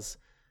wouldn't because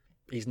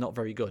he's not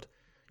very good.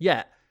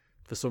 Yet,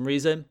 for some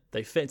reason,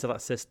 they fit into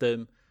that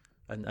system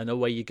and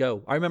away you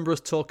go. I remember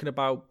us talking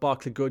about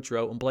Barclay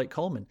Goodrow and Blake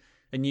Coleman.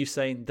 And you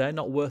saying they're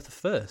not worth a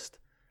first.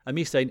 And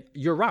me saying,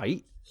 you're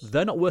right,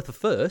 they're not worth a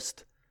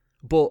first,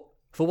 but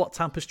for what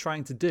Tampa's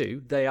trying to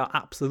do, they are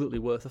absolutely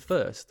worth a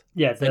first.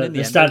 Yeah,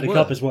 the Stanley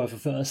Cup is worth a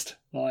first.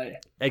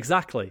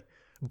 Exactly.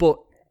 But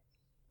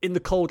in the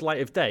cold light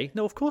of day,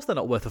 no, of course they're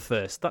not worth a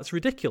first. That's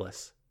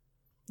ridiculous.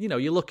 You're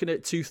looking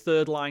at 2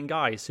 third-line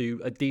guys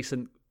who are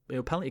decent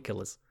penalty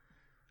killers.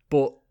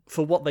 But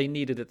for what they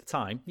needed at the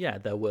time, yeah,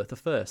 they're worth a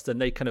first.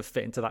 And they kind of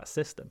fit into that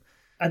system.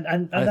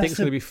 And I think it's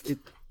going to be...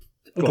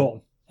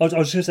 Go on. I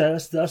was just going to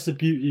say that's the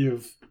beauty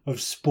of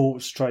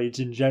sports trades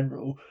in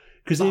general.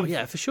 Because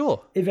yeah, for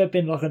sure. If there'd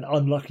been like an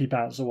unlucky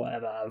bounce or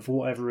whatever, for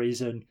whatever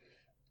reason,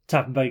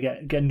 Tampa Bay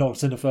get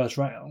knocked in the first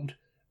round,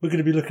 we're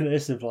going to be looking at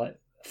this of like,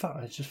 fuck,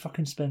 I just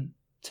fucking spent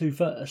 2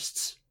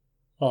 firsts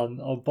on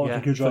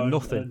Barclay Goodrow. For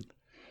nothing.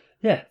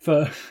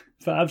 For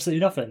absolutely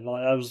nothing.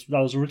 Like that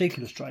was a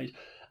ridiculous trade.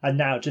 And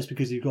now, just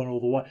because you've gone all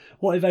the way,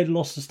 what if they'd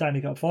lost the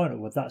Stanley Cup final?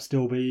 Would that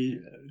still be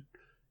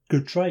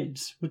good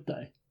trades? Would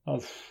they?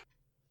 Who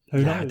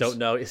knows? I don't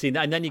know. You see,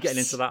 and then you're getting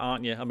into that,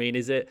 aren't you? I mean,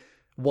 is it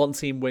one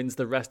team wins,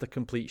 the rest are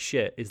complete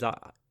shit? Is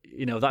that,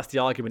 that's the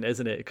argument,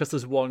 isn't it? Because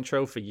there's one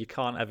trophy, you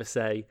can't ever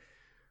say,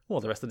 well,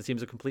 the rest of the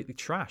teams are completely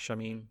trash. I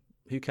mean,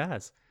 who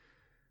cares?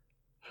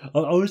 I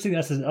always think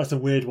that's a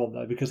weird one,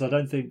 though, because I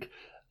don't think,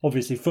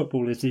 obviously,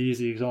 football is the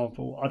easy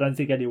example. I don't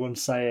think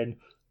anyone's saying,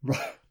 right,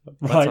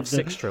 let's have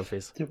 6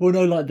 trophies. Well,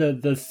 no, like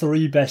the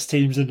 3 best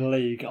teams in the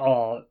league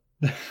are,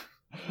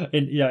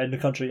 in the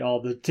country,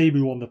 are the team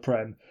who won the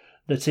Prem,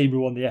 the team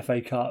who won the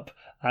FA Cup,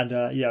 and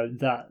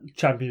that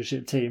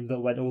championship team that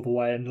went all the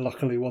way and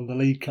luckily won the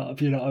League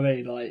Cup. You know what I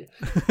mean?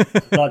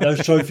 Like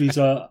those trophies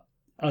are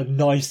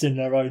nice in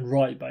their own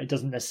right, but it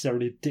doesn't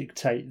necessarily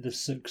dictate the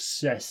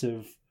success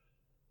of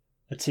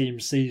a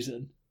team's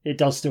season. It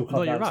does still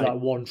come down to that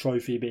one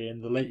trophy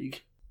being the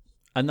league.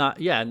 And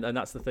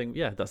that's the thing.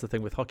 Yeah, that's the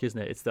thing with hockey, isn't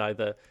it? It's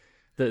either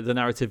the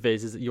narrative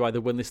is that you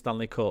either win the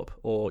Stanley Cup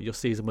or your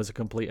season was a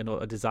complete and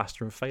utter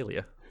disaster and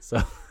failure.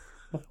 So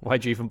why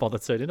do you even bother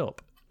turning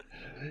up?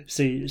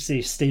 See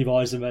Steve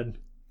Eiserman,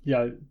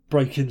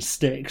 breaking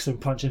sticks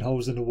and punching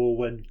holes in the wall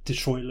when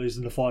Detroit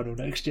losing the final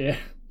next year.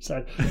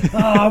 So,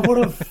 what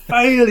a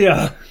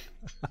failure!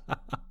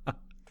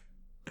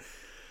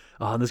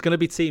 And there's going to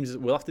be teams.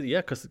 We'll have to,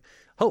 because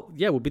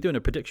we'll be doing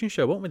a prediction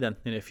show, won't we? Then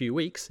in a few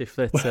weeks, if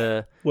it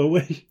will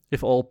we?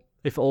 If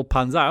it all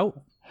pans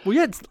out. Well,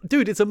 yeah,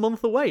 dude, it's a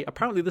month away.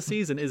 Apparently, the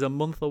season is a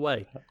month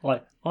away.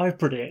 I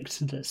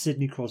predict that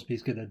Sidney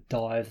Crosby's going to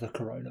die of the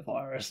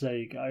coronavirus. There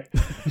you go.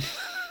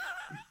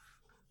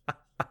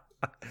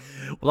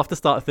 We'll have to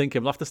start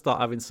thinking. We'll have to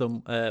start having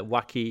some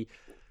wacky.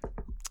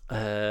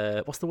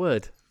 What's the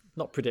word?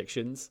 Not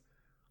predictions.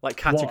 Like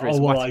categories,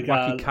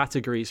 wacky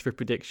categories for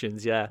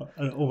predictions. Yeah,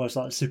 almost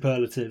like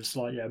superlatives.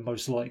 Like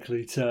most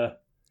likely to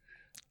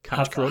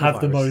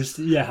have the most.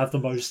 Yeah, have the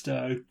most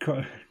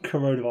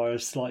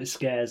coronavirus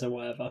scares or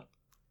whatever.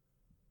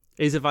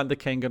 Is Evander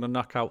Kane going to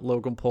knock out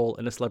Logan Paul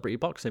in a celebrity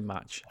boxing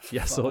match?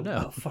 Yes or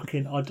no?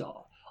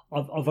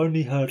 I've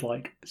only heard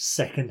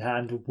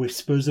second-hand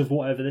whispers of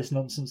whatever this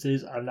nonsense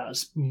is, and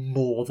that's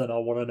more than I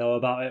want to know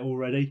about it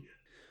already.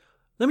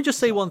 Let me just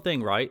say one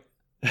thing, right?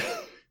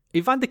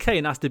 Evander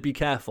Kane has to be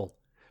careful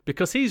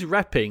because he's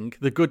repping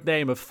the good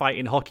name of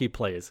fighting hockey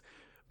players.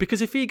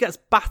 Because if he gets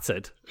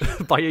battered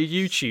by a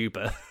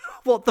YouTuber,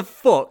 what the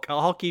fuck?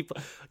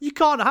 You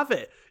can't have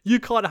it. You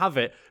can't have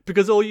it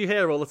because all you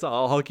hear all the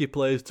time, hockey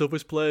players,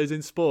 toughest players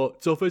in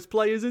sport.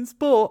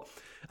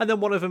 And then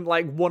one of them,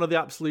 one of the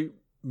absolute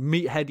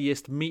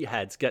meatheadiest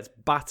meatheads gets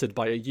battered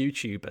by a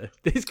YouTuber.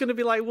 It's going to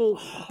be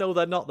well, no,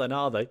 they're not then,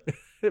 are they?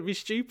 It'd be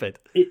stupid.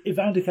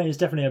 Evander Kane is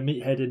definitely a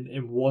meathead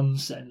in one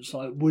sense.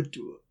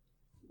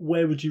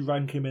 Where would you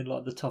rank him in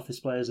the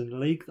toughest players in the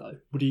league though?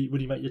 Would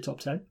he make your top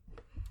 10?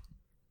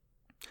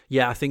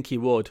 Yeah, I think he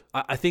would.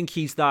 I think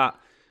he's that.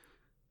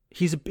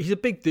 He's a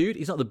big dude.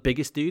 He's not the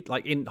biggest dude,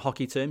 in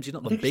hockey terms. He's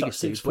not the biggest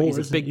dude, but he's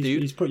a big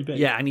dude. He's pretty big.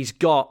 Yeah, and he's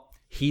got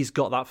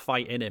that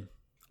fight in him.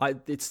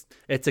 It's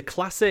a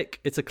classic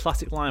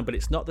line, but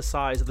it's not the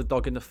size of the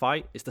dog in the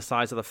fight. It's the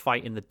size of the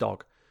fight in the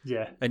dog.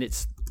 Yeah, and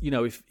it's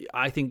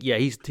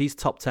he's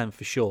top 10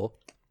 for sure.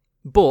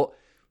 But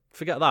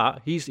forget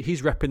that, he's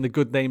repping the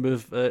good name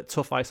of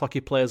tough ice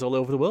hockey players all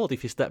over the world.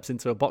 If he steps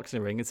into a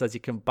boxing ring and says he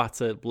can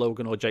batter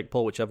Logan or Jake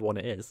Paul, whichever one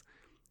it is,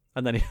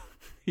 and then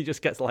he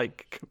just gets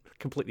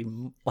completely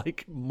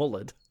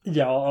mullered.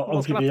 Yeah,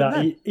 I'll give you that.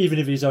 Then? Even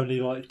if he's only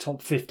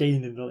top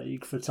 15 in the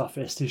league for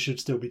toughest, he should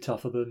still be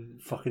tougher than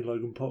fucking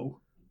Logan Paul.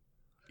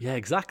 Yeah,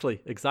 exactly.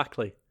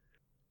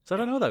 So I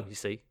don't know though. You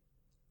see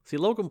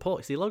Logan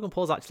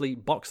Paul's actually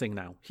boxing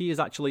now. He is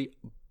actually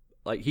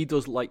he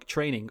does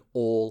training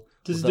all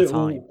the time. Does he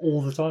do it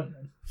all the time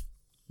then?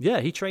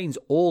 Yeah, he trains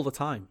all the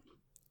time.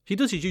 He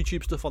does his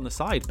YouTube stuff on the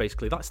side.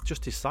 Basically, that's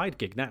just his side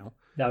gig now.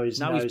 Now he's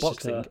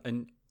boxing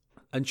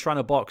and trying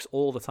to box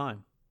all the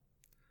time.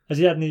 Has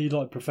he had any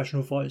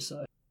professional fights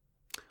though?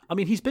 I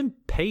mean, he's been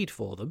paid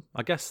for them.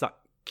 I guess that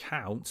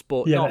counts,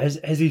 but yeah,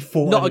 has he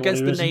fought? Not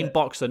against the name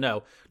boxer.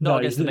 No, not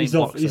against the name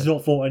boxer. He's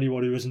not fought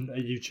anyone who isn't a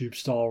YouTube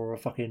star or a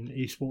fucking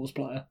esports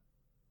player,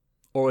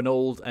 or an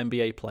old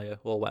NBA player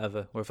or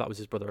whatever, or if that was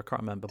his brother, I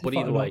can't remember. But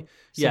either way,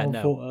 yeah,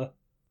 no.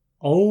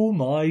 Oh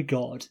my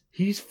god,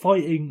 he's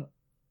fighting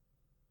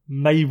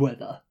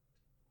Mayweather.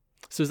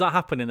 So is that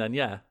happening then?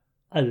 Yeah,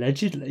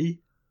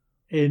 allegedly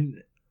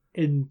in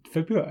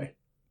February.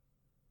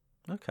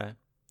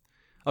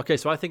 Okay,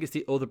 so I think it's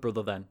the other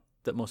brother then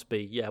that must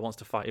be wants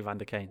to fight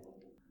Evander Kane.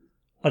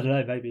 I don't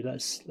know. Maybe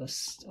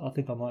let's. I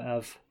think I might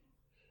have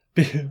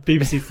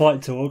BBC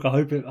Fight Talk. I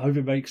hope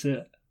it makes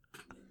it.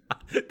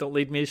 Don't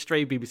lead me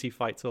astray, BBC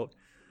Fight Talk.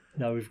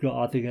 No, we've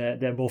got. I think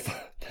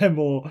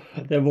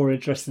they're more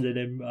interested in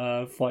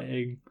him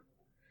fighting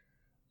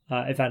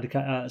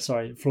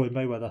Floyd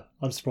Mayweather.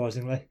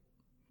 Unsurprisingly.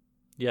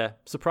 Yeah,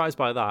 surprised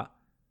by that.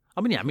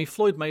 I mean,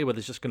 Floyd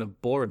Mayweather's just going to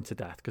bore him to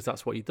death because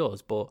that's what he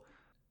does. But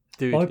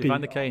dude,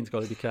 Evander Kane's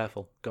got to be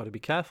careful. Got to be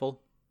careful.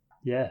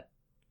 Yeah.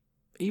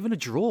 Even a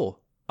draw.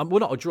 we're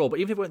not a draw, but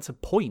even if it went to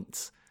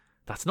points,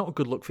 that's not a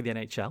good look for the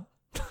NHL.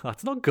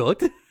 That's not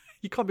good.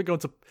 You can't be going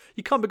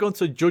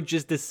to a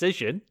judge's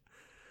decision.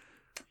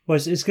 Well,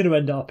 it's going to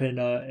end up in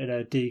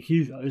a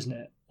DQ though, isn't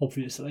it?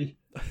 Obviously,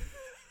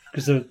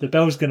 because the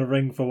bell's going to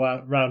ring for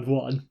round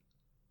one.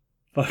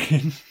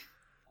 Fucking,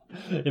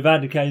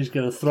 Evander Kane's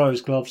going to throw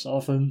his gloves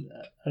off, and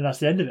that's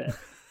the end of it.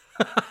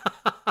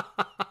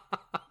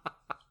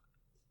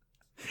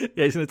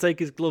 Yeah, he's going to take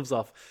his gloves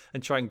off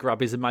and try and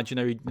grab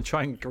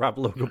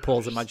Logan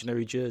Paul's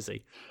imaginary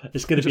jersey.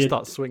 It's going to just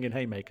start swinging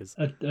haymakers.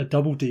 A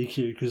double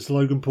DQ because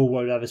Logan Paul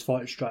won't have his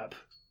fight strap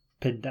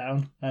pinned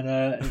down, and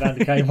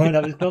Evander Kane won't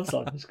have his gloves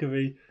on. It's going to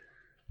be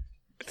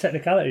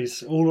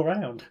technicalities all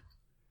around.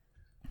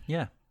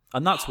 Yeah,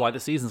 and that's why the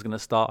season's going to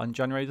start on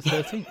January the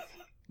 13th.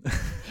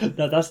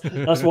 No,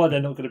 that's why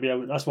they're not going to be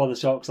able. That's why the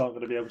Sharks aren't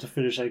going to be able to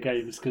finish their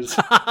games because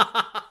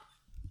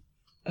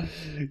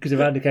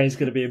Evander Kane's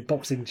going to be in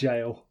boxing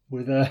jail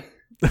with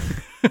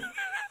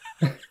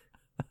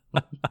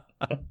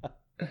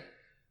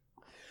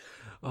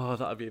Oh,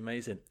 that'd be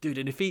amazing, dude!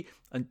 And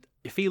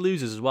if he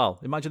loses as well,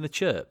 imagine the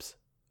chirps.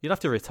 You'd have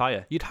to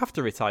retire.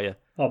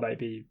 Oh,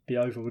 maybe be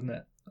over, wouldn't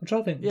it? I'm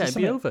trying to think. Yeah, it'd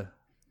be over.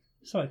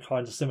 Something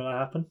kind of similar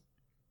happen.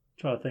 I'm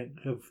trying to think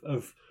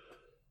of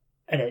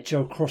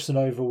NHL crossing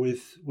over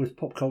with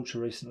pop culture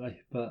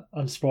recently, but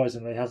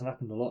unsurprisingly, it hasn't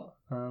happened a lot.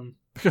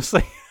 Because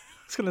I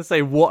was going to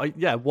say, what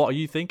are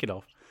you thinking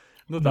of?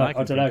 Nothing I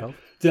don't think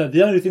know. of.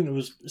 The only thing that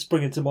was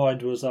springing to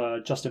mind was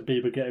Justin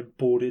Bieber getting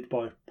boarded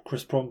by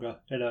Chris Pronger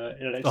in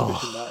an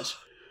exhibition match.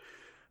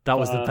 That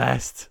was the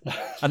best.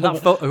 And that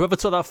whoever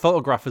took that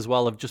photograph as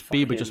well of just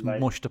Bieber just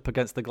mushed up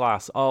against the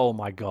glass. Oh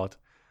my god.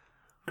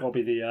 Gotta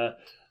be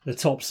the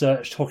top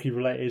searched hockey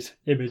related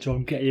image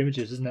on Getty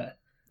Images, isn't it?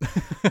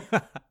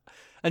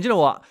 And you know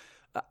what?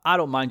 I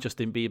don't mind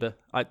Justin Bieber.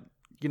 I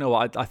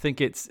think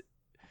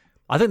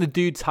the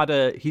dude's had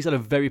a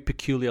very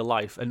peculiar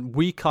life, and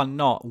we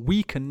cannot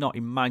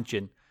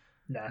imagine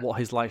what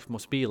his life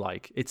must be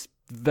like. It's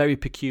very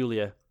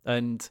peculiar,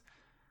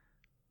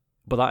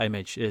 but that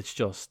image, it's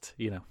just,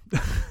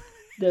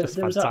 just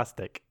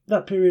fantastic.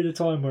 That period of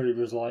time where he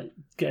was like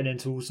getting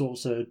into all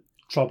sorts of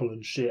trouble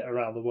and shit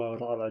around the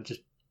world, like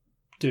just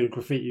doing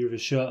graffiti with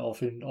his shirt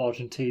off in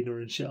Argentina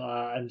and shit like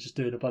that, and just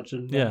doing a bunch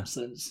of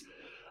nonsense.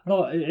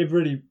 And it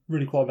really,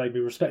 really quite made me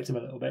respect him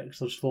a little bit,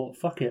 because I just thought,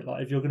 fuck it,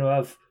 like if you're going to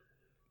have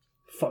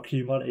fuck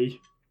you money,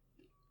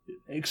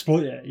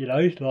 exploit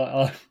it,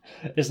 Like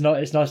it's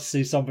nice to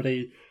see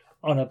somebody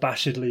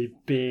unabashedly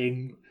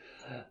being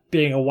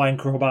a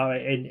wanker about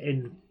it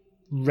in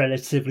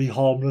relatively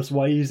harmless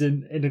ways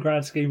in the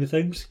grand scheme of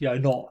things.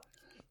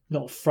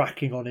 Not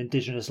fracking on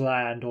indigenous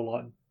land or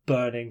like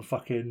burning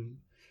fucking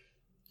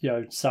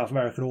South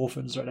American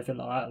orphans or anything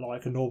like that,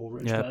 like a normal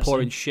rich person.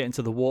 Pouring shit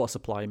into the water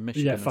supply in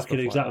Michigan. Yeah, fucking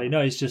exactly. Like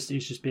no, he's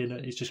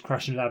just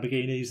crashing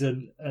Lamborghinis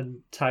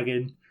and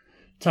tagging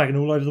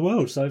all over the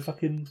world. So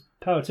fucking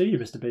power to you,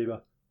 Mr.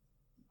 Bieber.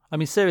 I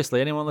mean,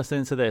 seriously, anyone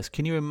listening to this,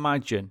 can you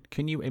imagine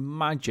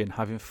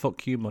having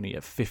fuck you money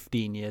at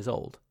 15 years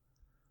old?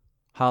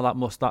 How that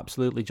must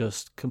absolutely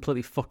just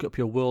completely fuck up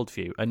your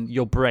worldview and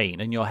your brain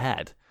and your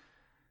head.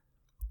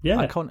 Yeah.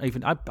 I can't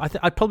even, I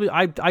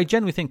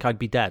genuinely think I'd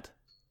be dead.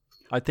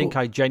 I think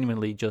I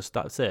genuinely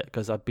that's it,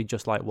 because I'd be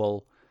just like,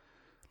 well,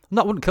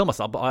 I wouldn't kill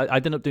myself, but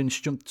I'd end up doing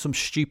some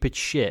stupid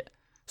shit,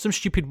 some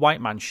stupid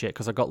white man shit,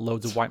 because I got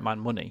loads of white man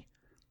money.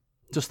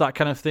 Just that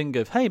kind of thing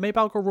of, hey, maybe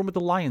I'll go run with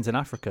the lions in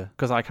Africa,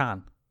 because I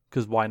can,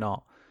 because why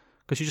not?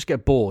 Because you just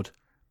get bored.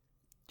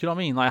 Do you know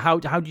what I mean? Like, how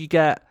do you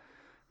get,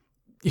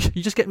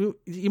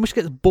 you must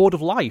get bored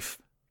of life,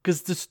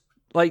 because just,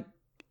 like,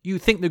 you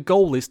think the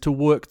goal is to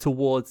work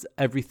towards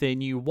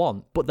everything you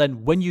want, but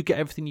then when you get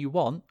everything you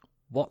want,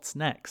 what's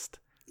next?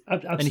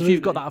 Absolutely. And if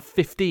you've got that at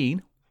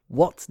 15,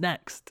 what's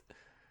next?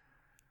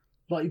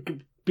 Like,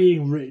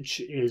 being rich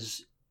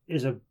is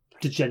a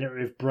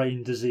degenerative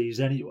brain disease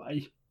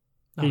anyway.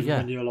 Even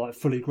when you're like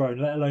fully grown,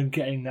 let alone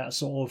getting that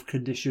sort of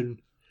condition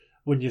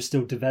when you're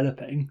still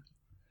developing.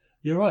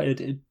 You're right,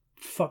 it'd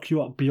fuck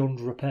you up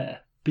beyond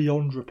repair.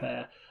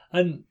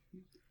 And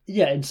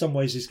yeah, in some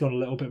ways he's gone a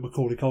little bit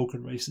Macaulay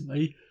Culkin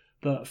recently,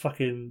 but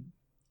fucking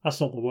that's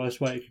not the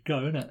worst way it could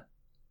go, isn't it?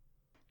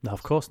 No,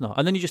 of course not.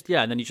 And then you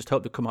just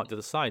hope they come out the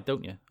other side,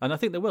 don't you? And I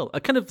think they will.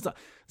 Kind of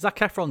Zac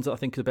Efron's, I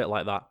think, is a bit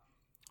like that.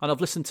 And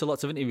I've listened to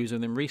lots of interviews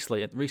with him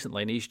recently,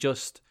 and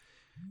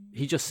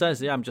he just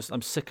says, yeah,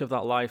 I'm sick of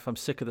that life. I'm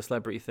sick of the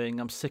celebrity thing.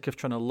 I'm sick of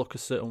trying to look a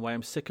certain way.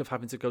 I'm sick of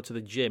having to go to the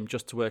gym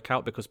just to work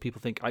out because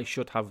people think I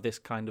should have this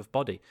kind of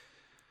body.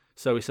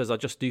 So he says, I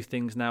just do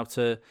things now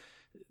to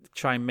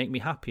try and make me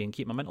happy and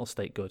keep my mental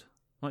state good.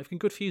 Like,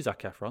 good for you,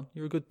 Zac Efron.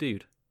 You're a good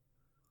dude.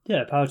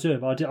 Yeah, power to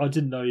him. I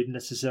didn't know he'd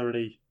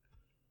necessarily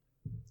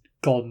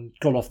gone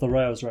off the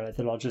rails or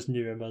anything. I just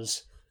knew him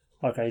as,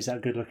 okay, he's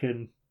that good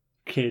looking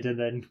kid and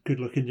then good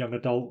looking young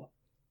adult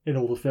in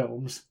all the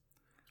films.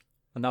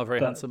 And now a very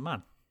handsome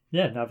man.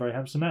 Yeah, now a very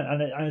handsome man.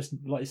 And it's,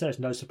 like you say, it's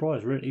no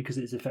surprise really, because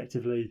it's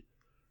effectively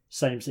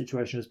same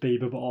situation as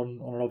Bieber, but on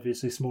an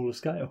obviously smaller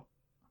scale.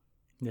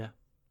 Yeah.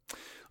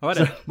 All right,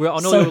 then. We're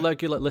on all your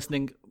regular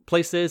listening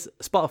places: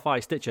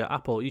 Spotify, Stitcher,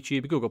 Apple,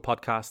 YouTube, Google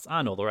Podcasts,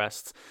 and all the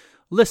rest.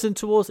 Listen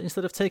to us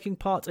instead of taking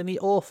part in the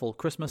awful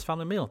Christmas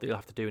family meal that you'll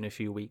have to do in a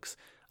few weeks.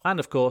 And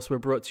of course, we're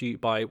brought to you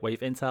by Wave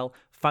Intel.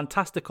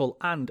 Fantastical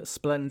and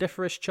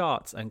splendiferous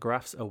charts and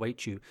graphs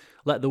await you.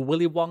 Let the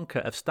Willy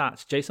Wonka of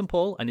stats, Jason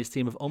Paul, and his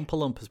team of Oompa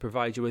Loompas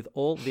provide you with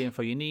all the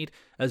info you need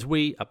as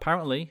we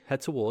apparently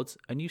head towards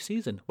a new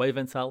season. Wave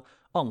Intel,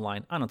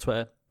 online and on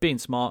Twitter, being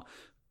smart,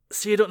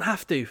 so you don't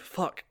have to.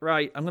 Fuck,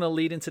 right, I'm going to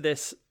lead into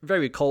this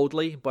very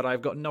coldly, but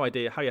I've got no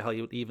idea how the hell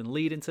you would even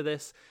lead into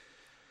this.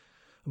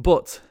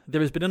 But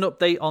there has been an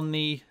update on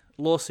the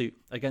lawsuit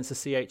against the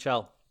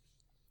CHL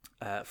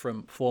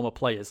from former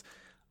players.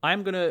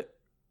 I'm going to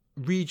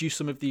read you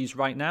some of these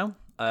right now.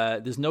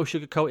 There's no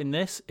sugarcoating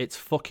this. It's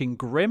fucking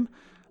grim,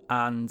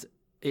 and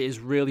it is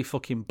really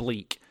fucking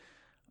bleak.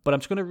 But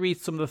I'm just going to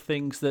read some of the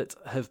things that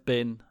have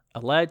been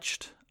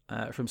alleged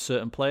from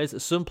certain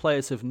players. Some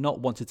players have not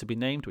wanted to be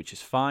named, which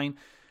is fine,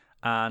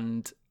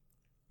 and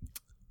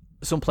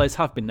some players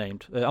have been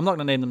named. I'm not going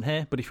to name them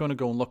here, but if you want to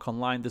go and look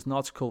online, there's an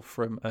article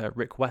from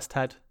Rick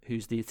Westhead,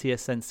 who's the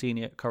TSN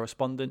senior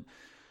correspondent,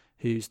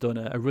 who's done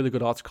a really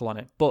good article on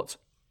it. But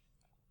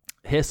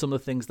here's some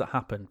of the things that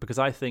happened, because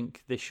I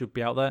think this should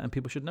be out there and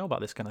people should know about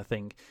this kind of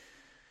thing.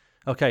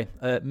 Okay,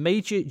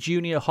 major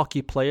junior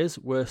hockey players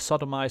were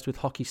sodomized with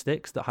hockey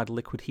sticks that had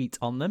liquid heat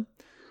on them.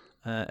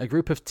 A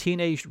group of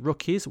teenage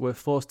rookies were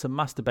forced to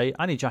masturbate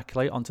and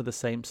ejaculate onto the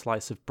same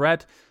slice of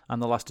bread,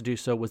 and the last to do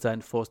so was then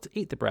forced to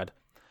eat the bread.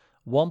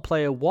 One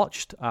player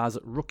watched as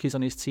rookies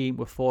on his team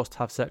were forced to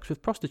have sex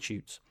with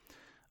prostitutes.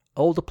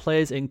 Older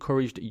players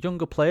encouraged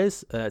younger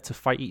players to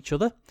fight each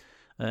other.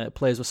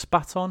 Players were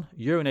spat on,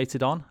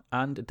 urinated on,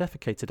 and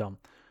defecated on.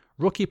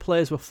 Rookie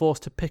players were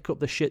forced to pick up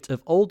the shit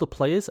of older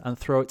players and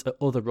throw it at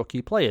other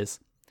rookie players.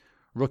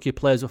 Rookie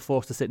players were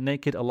forced to sit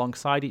naked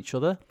alongside each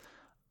other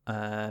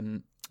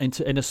in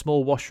a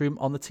small washroom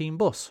on the team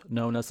bus,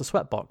 known as the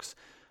sweatbox.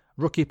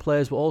 Rookie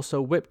players were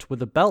also whipped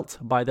with a belt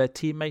by their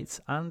teammates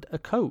and a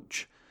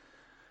coach.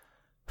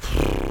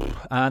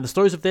 And the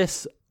stories of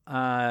this,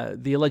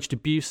 the alleged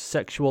abuse,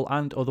 sexual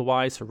and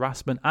otherwise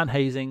harassment and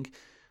hazing,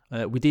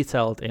 we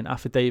detailed in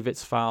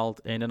affidavits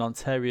filed in an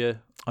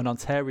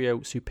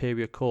Ontario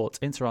Superior Court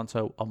in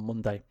Toronto on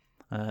Monday.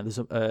 There's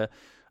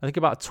I think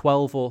about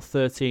 12 or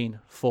 13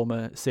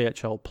 former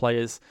CHL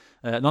players.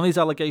 None of these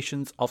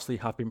allegations obviously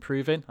have been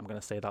proven. I'm going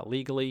to say that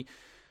legally,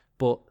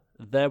 but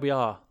there we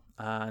are.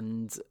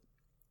 And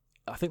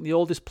I think the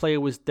oldest player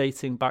was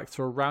dating back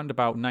to around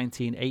about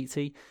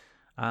 1980.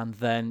 And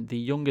then the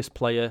youngest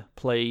player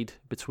played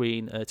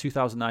between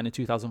 2009 and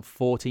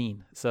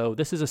 2014. So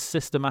this is a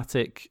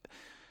systematic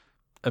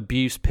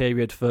abuse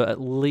period for at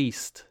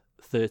least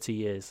 30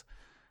 years.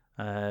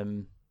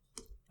 And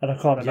I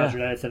can't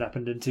imagine anything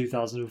happened in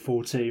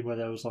 2014 where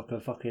there was like a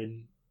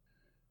fucking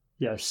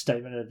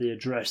statement of the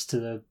address to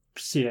the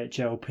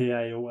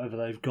CHLPA or whatever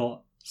they've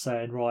got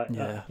saying, right,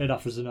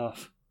 enough is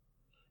enough.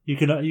 You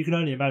can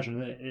only imagine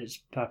that it's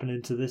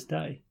happening to this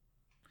day.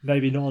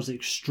 Maybe not as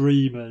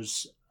extreme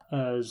as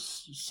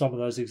some of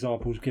those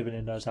examples given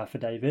in those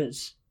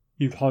affidavits.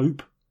 You'd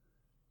hope,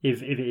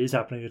 if it is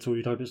happening at all,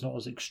 you'd hope it's not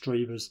as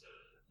extreme as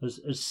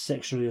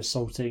sexually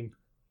assaulting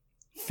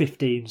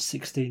 15,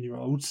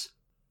 16-year-olds.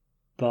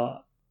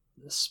 But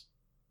it's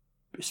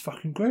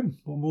fucking grim.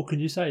 What more can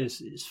you say?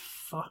 It's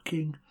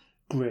fucking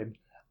grim.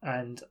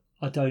 And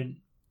I don't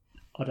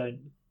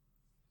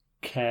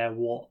care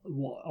what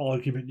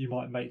argument you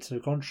might make to the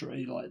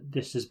contrary. Like,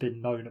 this has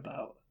been known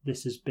about.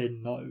 This has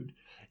been known.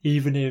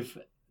 Even if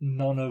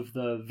none of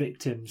the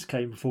victims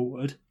came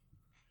forward,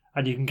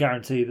 and you can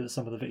guarantee that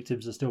some of the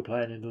victims are still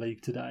playing in the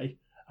league today,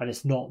 and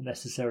it's not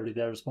necessarily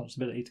their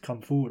responsibility to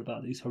come forward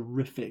about these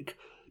horrific,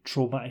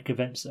 traumatic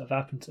events that have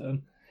happened to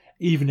them.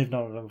 Even if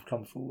none of them have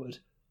come forward,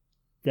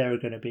 there are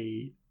going to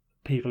be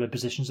people in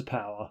positions of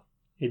power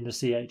in the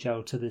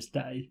CHL to this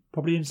day,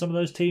 probably in some of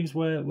those teams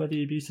where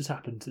the abuse has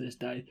happened to this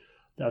day,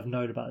 that have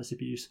known about this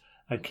abuse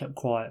and kept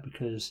quiet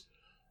because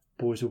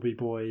boys will be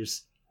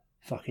boys,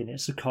 fucking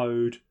it's a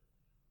code,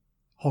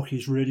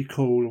 hockey's really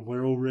cool and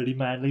we're all really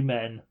manly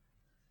men,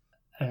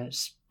 and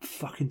it's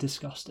fucking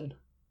disgusting.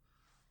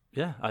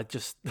 Yeah, I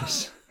just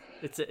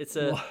it's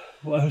a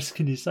what else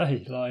can you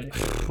say? Like,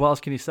 what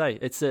else can you say?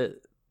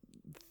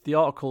 The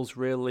article's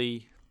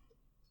really,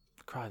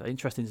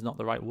 interesting is not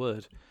the right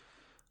word.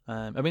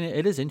 I mean,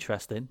 it is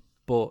interesting,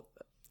 but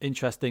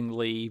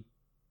interestingly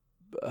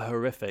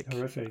horrific.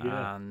 Horrific,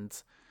 yeah.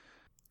 And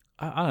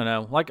I don't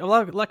know. Like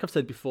I've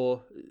said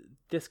before,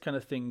 this kind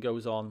of thing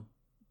goes on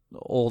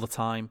all the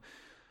time.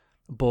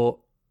 But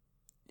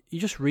you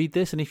just read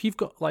this, and if you've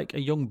got like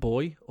a young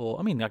boy, or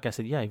I mean, I guess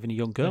even a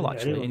young girl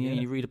actually, and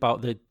you read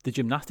about the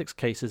gymnastics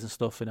cases and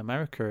stuff in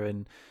America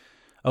and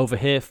over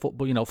here,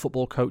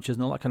 football coaches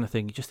and all that kind of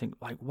thing, you just think,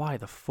 like, why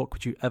the fuck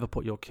would you ever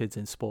put your kids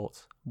in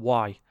sports?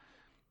 Why?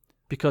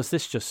 Because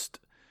this just,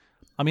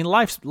 I mean,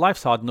 life's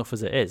hard enough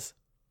as it is,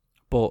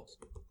 but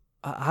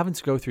having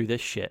to go through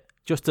this shit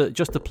just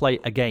to play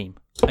a game,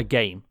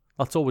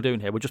 that's all we're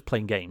doing here. We're just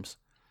playing games,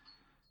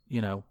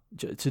 to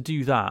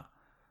do that.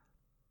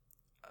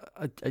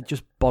 it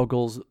just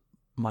boggles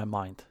my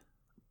mind.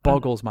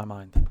 Boggles my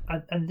mind.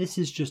 And this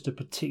is just a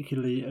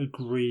particularly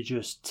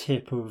egregious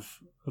tip of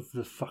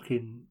the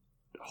fucking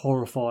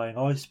horrifying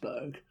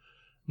iceberg.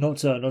 Not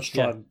to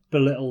try and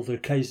belittle the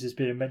cases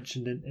being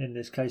mentioned in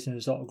this case in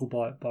this article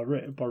by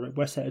Rick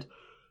Westhead,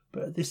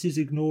 but this is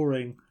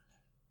ignoring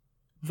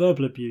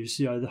verbal abuse,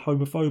 the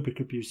homophobic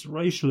abuse,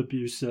 racial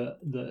abuse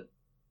that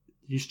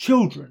these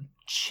children,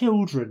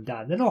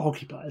 Dan, they're not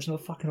hockey players,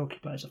 not fucking hockey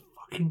players, they're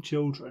fucking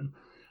children,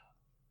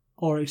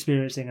 are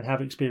experiencing and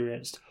have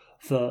experienced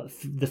for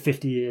the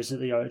 50 years that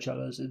the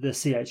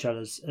CHL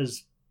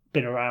has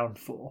been around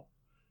for.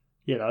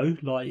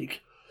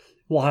 Like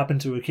what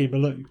happened to Akeem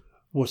Alou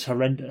was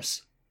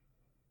horrendous,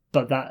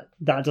 but that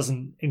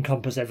doesn't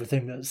encompass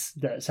everything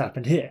that's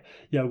happened here.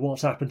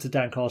 What's happened to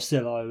Dan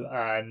Castillo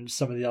and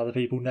some of the other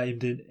people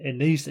named in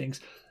these things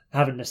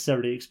haven't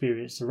necessarily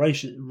experienced the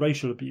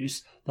racial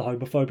abuse, the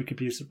homophobic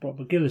abuse that Bob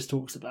McGillis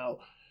talks about.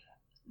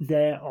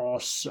 There are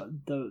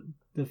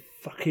the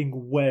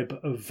fucking web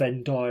of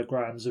Venn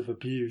diagrams of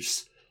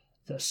abuse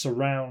that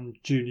surround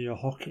junior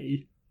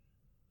hockey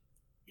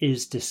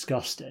is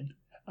disgusting,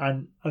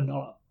 and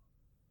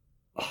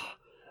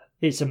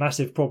it's a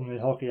massive problem in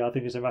hockey. I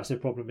think it's a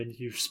massive problem in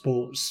youth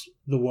sports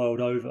the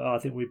world over. I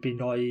think we'd be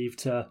naive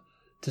to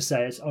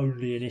say it's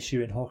only an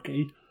issue in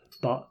hockey,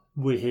 but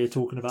we're here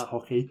talking about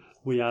hockey.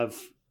 We have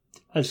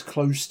as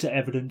close to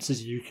evidence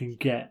as you can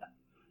get.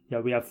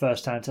 We have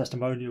first-hand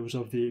testimonials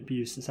of the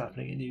abuse that's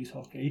happening in youth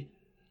hockey,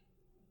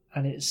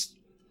 and it's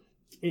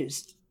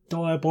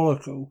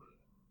diabolical,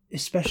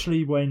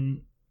 especially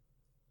when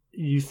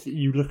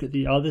you look at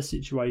the other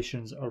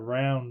situations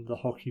around the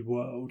hockey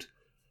world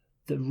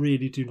that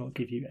really do not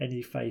give you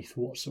any faith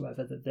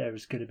whatsoever that there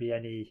is going to be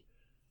any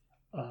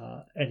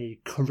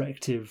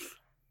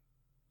corrective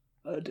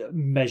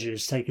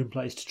measures taking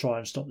place to try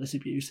and stop this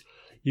abuse.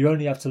 You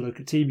only have to look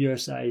at Team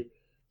USA,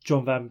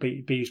 John Van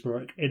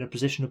Beesbroek in a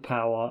position of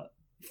power.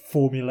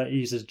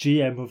 He's as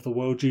GM of the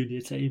World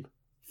Junior team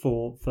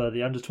for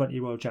the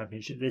Under-20 World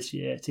Championship this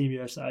year, Team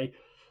USA,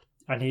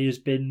 and he has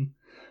been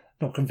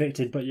not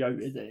convicted, but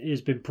it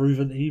has been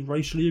proven that he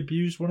racially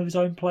abused one of his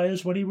own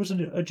players when he was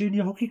a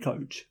junior hockey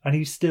coach, and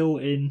he's still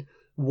in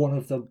one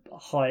of the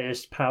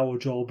highest power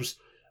jobs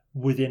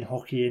within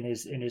hockey in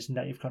his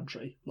native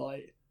country.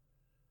 Like,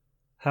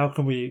 how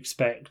can we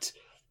expect?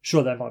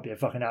 Sure, there might be a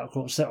fucking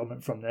out-of-court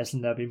settlement from this,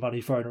 and there'll be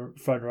money thrown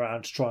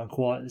around to try and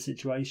quiet the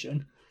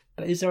situation.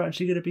 But is there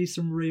actually going to be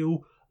some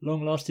real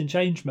long-lasting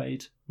change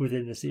made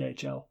within the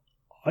CHL?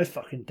 I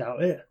fucking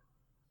doubt it.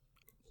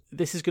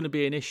 This is going to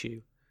be an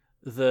issue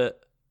that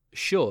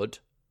should,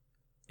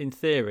 in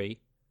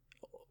theory,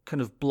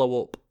 kind of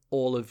blow up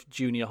all of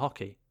junior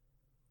hockey.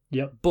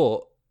 Yep.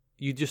 But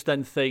you just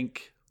then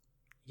think,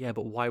 yeah,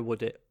 but why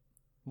would it?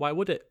 Why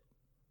would it?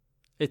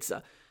 It's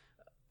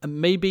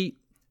maybe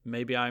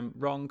I'm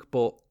wrong,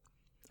 but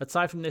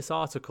aside from this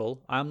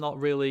article, I'm not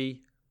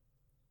really.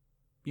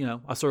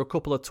 I saw a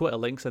couple of Twitter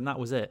links and that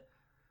was it.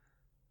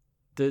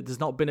 There's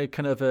not been a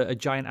kind of a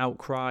giant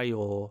outcry,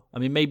 or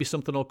maybe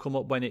something will come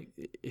up when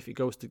if it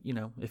goes to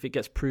if it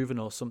gets proven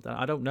or something.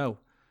 I don't know,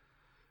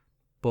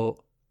 but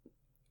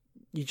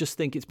you just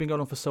think it's been going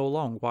on for so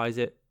long. Why is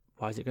it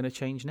going to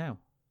change now?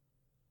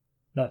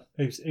 No,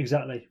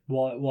 exactly.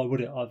 Why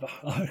would it?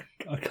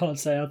 I can't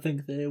say I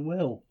think that it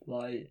will.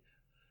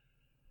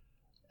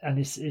 And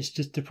it's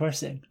just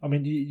depressing.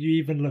 You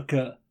even look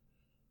at,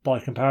 by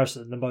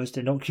comparison, the most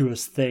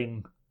innocuous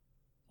thing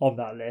on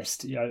that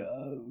list,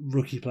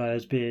 rookie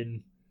players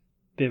being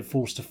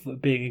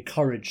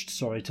encouraged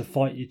to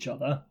fight each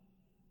other.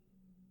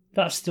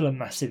 That's still a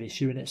massive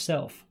issue in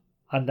itself,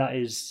 and that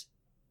is,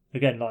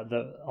 again,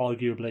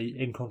 arguably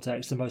in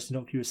context the most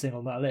innocuous thing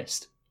on that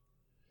list.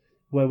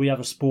 Where we have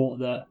a sport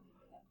that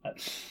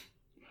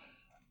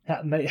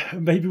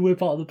maybe we're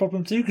part of the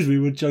problem too, because we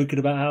were joking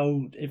about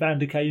how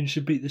Evander Kane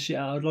should beat the shit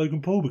out of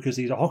Logan Paul because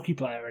he's a hockey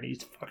player and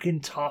he's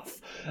fucking tough,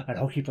 and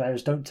hockey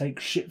players don't take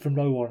shit from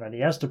no one, and he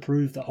has to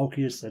prove that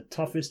hockey is the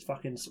toughest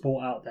fucking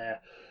sport out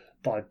there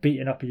by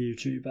beating up a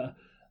YouTuber.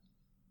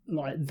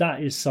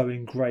 That is so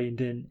ingrained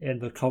in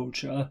the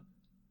culture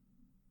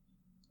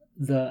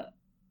that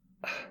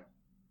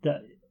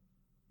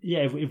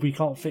if we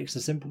can't fix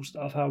the simple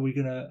stuff, how are we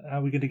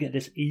gonna get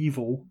this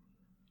evil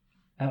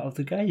out of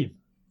the game?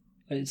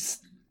 And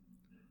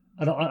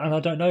I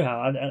don't know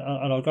how, and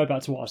I'll go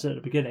back to what I said at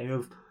the beginning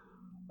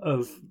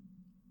of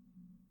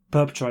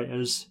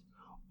perpetrators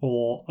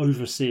or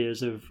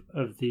overseers of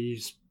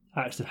these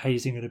acts of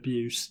hazing and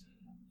abuse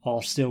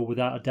are still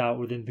without a doubt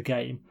within the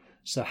game.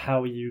 So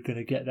how are you going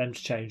to get them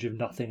to change if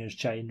nothing has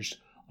changed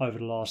over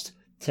the last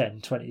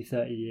 10, 20,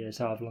 30 years,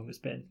 however long it's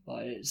been?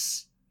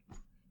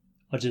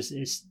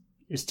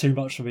 It's too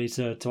much for me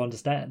to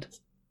understand.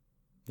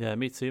 Yeah,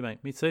 me too,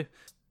 mate. Me too.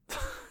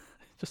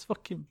 Just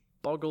fucking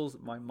boggles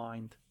my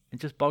mind. It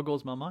just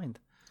boggles my mind.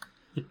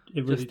 It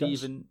really just does.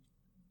 Even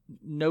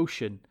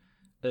notion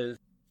of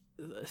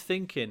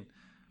thinking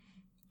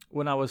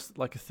when I was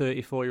like a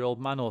 34-year-old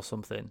man or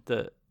something,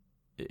 that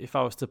if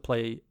I was to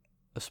play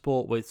a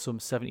sport with some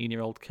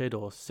 17-year-old kid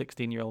or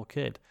 16-year-old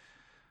kid,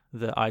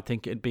 that I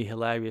think it'd be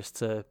hilarious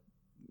to,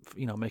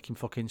 make him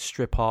fucking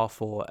strip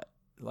off or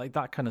like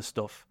that kind of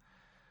stuff.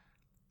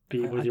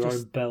 Be with your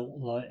own belt,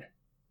 like.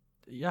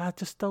 Yeah, I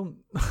just don't.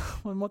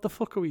 What the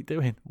fuck are we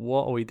doing?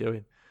 What are we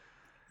doing?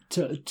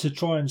 To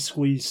try and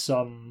squeeze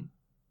some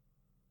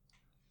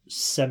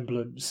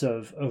semblance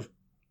of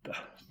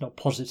not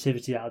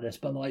positivity out of this,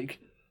 but like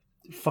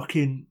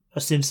fucking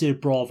a sincere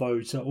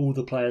bravo to all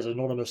the players,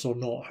 anonymous or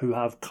not, who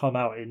have come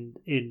out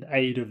in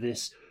aid of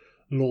this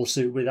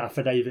lawsuit with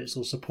affidavits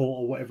or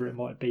support or whatever it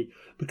might be,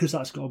 because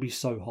that's got to be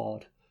so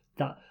hard.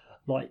 That,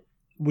 like,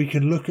 we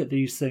can look at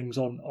these things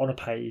on a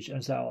page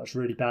and say, oh, it's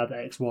really bad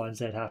that X, Y, and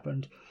Z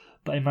happened,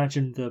 but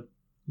imagine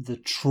the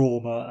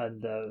trauma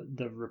and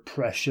the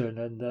repression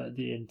and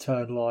the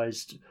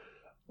internalized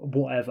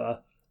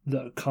whatever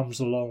that comes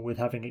along with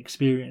having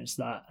experienced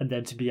that, and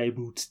then to be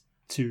able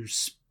to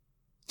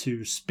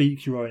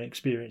speak your own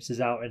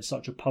experiences out in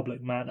such a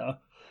public manner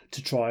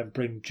to try and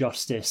bring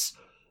justice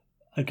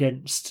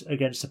against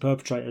the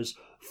perpetrators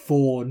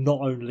for not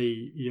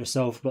only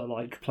yourself but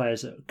like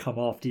players that come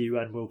after you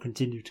and will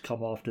continue to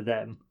come after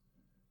them.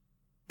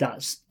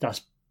 That's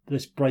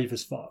brave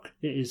as fuck.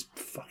 It is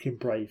fucking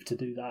brave to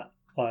do that.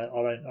 I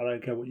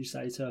don't care what you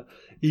say to,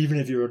 even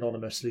if you're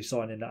anonymously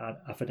signing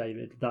that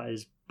affidavit, that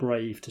is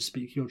brave to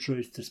speak your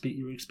truth, to speak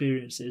your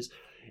experiences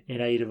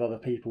in aid of other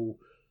people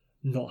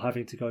not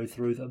having to go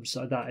through them.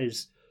 So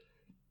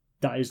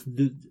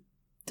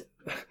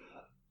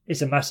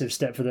it's a massive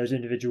step for those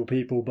individual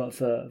people, but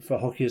for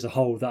hockey as a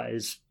whole, that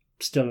is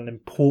still an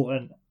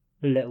important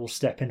little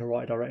step in the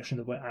right direction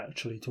that we're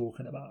actually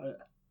talking about it.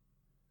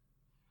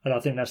 And I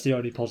think that's the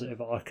only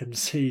positive I can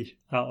see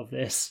out of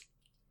this,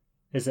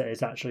 is that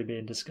it's actually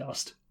being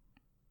discussed.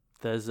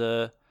 There's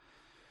no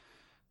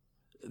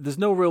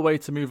real way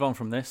to move on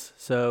from this,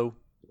 so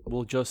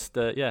we'll just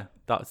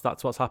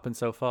that's what's happened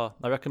so far.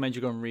 I recommend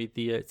you go and read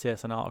the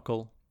TSN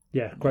article.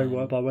 Yeah, great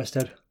work by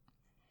Westhead.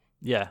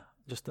 Yeah,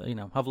 just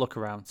have a look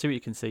around, see what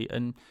you can see,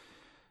 and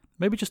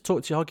maybe just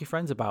talk to your hockey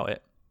friends about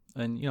it.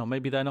 And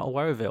maybe they're not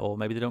aware of it, or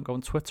maybe they don't go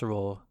on Twitter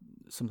or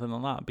something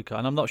like that.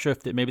 And I'm not sure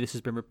if maybe this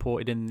has been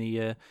reported in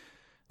the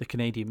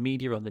Canadian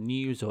media or the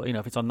news, or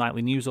if it's on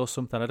nightly news or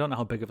something. I don't know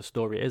how big of a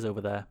story it is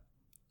over there,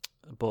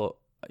 but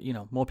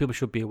more people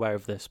should be aware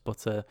of this.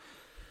 But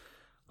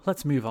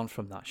let's move on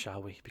from that,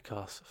 shall we?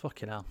 Because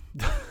fucking hell,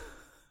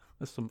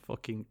 there's some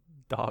fucking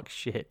dark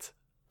shit.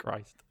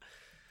 Christ.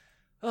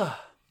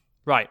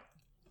 Right.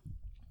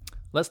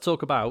 Let's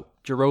talk about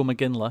Jerome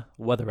McGinley,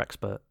 weather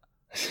expert.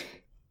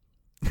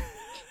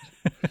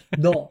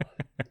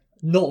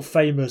 Not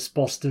famous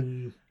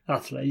Boston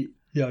athlete,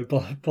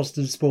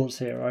 Boston sports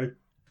hero.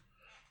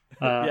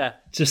 Yeah,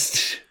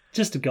 just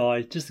a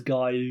guy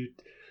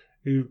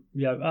who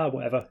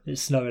whatever.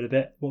 It's snowing a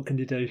bit. What can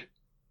you do?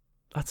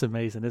 That's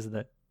amazing, isn't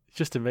it? It's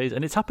just amazing,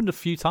 and it's happened a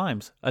few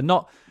times, and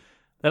it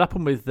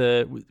happened with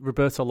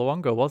Roberto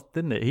Luongo,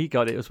 didn't it? He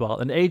got it as well,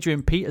 and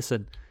Adrian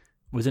Peterson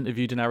was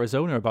interviewed in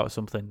Arizona about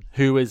something.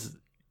 Who is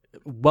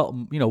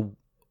well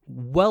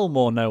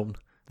more known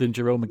than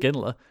Jerome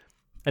McGinley.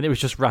 And it was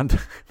just random.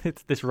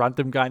 It's this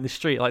random guy in the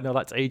street. Like, no,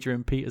 that's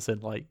Adrian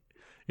Peterson. Like,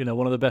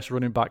 one of the best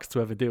running backs to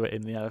ever do it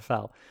in the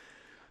NFL.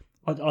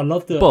 I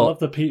love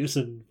the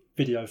Peterson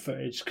video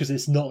footage, because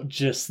it's not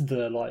just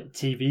the like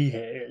TV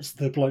hit. It's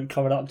the bloke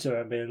coming up to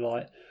him being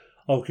like,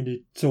 "Oh, can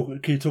you talk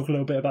a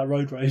little bit about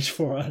road rage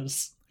for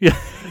us?" Yeah,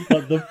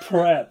 like the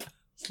prep.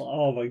 It's like,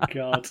 oh my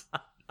god.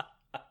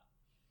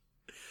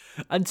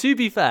 And to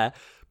be fair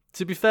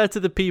to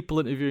the people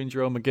interviewing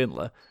Jerome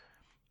McGinley,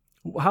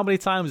 how many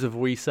times have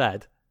we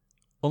said,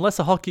 unless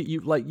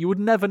you would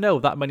never know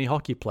that many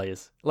hockey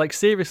players. Like,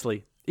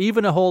 seriously,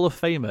 even a Hall of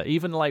Famer,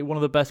 even like one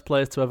of the best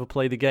players to ever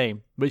play the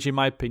game, which in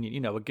my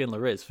opinion,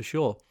 McGinley is for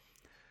sure.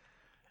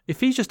 If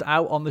he's just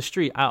out on the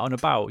street, out and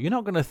about, you're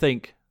not going to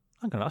think,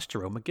 I'm going to ask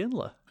Jerome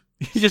McGinley.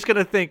 You're just going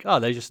to think, oh,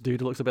 there's just a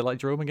dude who looks a bit like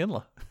Jerome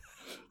McGinley.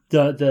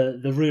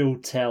 The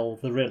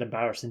real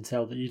embarrassing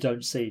tell that you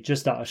don't see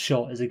just at a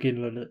shot is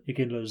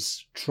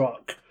Iginla's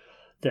truck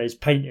that is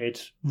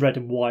painted red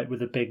and white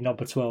with a big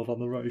number 12 on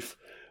the roof,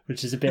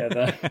 which is a bit of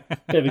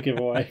a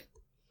giveaway.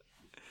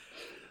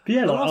 But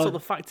yeah, also the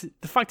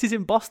fact he's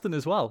in Boston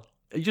as well.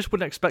 You just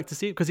wouldn't expect to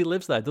see him because he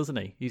lives there, doesn't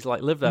he? He's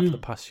like lived there for the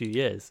past few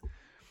years,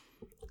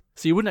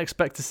 so you wouldn't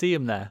expect to see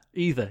him there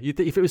either.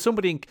 If it was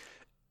somebody,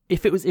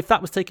 if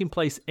that was taking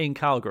place in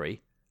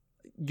Calgary,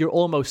 you're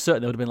almost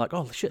certain they would have been like,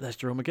 "Oh shit, there's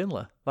Jerome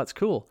McGinley. That's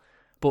cool."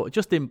 But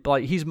just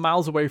he's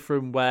miles away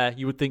from where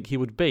you would think he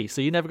would be,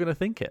 so you're never going to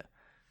think it.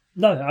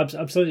 No,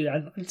 absolutely.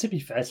 And to be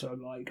fair to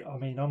him,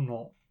 I'm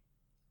not.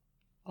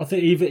 I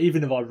think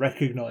even if I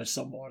recognise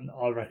someone,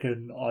 I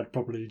reckon I'd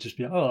probably just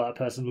be like, oh, that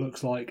person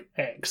looks like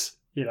X.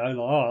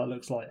 That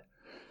looks like.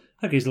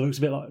 I guess it looks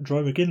a bit like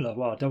Jerome McGinley.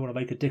 Well, I don't want to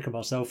make a dick of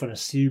myself and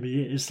assume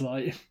he is.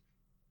 But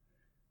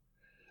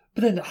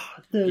then.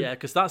 Yeah,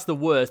 because that's the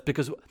worst.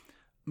 Because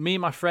me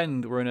and my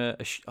friend were in I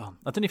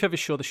don't know if you ever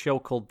saw the show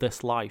called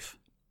This Life.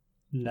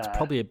 Nah. It's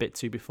probably a bit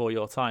too before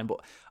your time,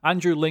 but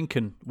Andrew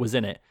Lincoln was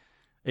in it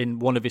in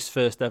one of his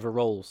first ever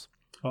roles.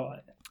 All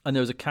right. And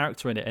there was a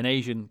character in it, an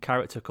Asian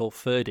character called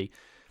Ferdy,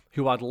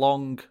 who had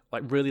long,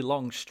 like really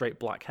long, straight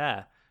black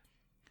hair.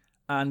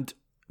 And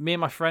me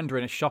and my friend were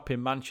in a shop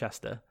in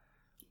Manchester,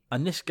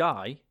 and this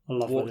guy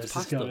walked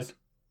past us.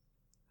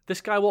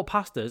 This guy walked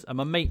past us, and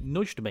my mate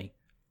nudged me.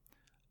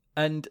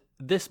 And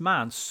this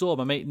man saw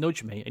my mate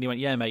nudge me, and he went,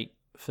 "Yeah, mate,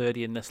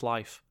 30 in this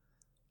life."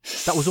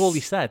 That was all he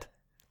said.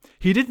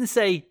 He didn't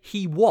say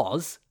he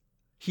was.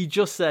 He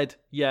just said,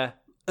 "Yeah."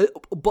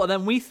 But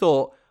then we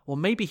thought, well,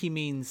 maybe he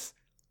means,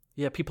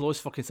 yeah, people always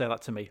fucking say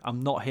that to me.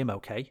 I'm not him,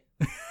 okay?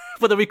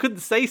 But then we couldn't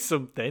say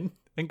something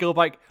and go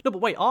back, no,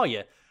 but wait, are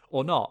you?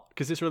 Or not?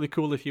 Because it's really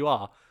cool if you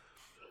are.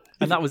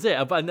 And that was it.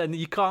 And then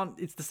you can't,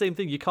 it's the same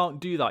thing. You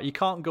can't do that. You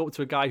can't go up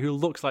to a guy who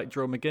looks like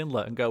Joe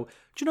McGinley and go,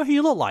 "Do you know who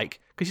you look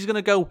like?" Because he's going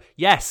to go,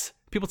 "Yes.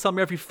 People tell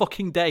me every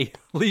fucking day.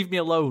 Leave me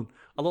alone.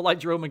 I look like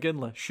Joe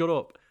McGinley. Shut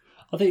up."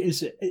 I think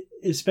it's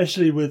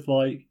especially with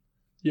like,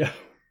 yeah,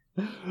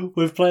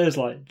 with players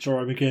like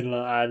Jerome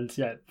McGinley and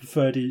yeah,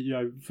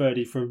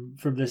 Ferdy from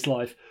this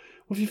life.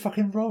 What if you're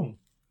fucking wrong?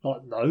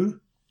 Like, no,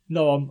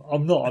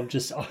 I'm not. I'm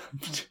just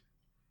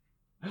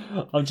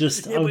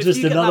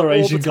another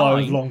Asian guy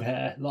with long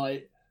hair.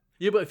 Like,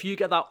 yeah, but if you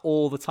get that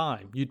all the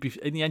time, you'd be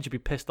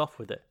pissed off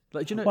with it.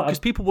 Like, do you know? Because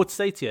people would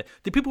say to you,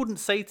 people wouldn't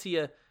say to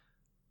you.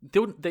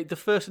 The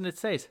first thing they'd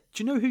say is,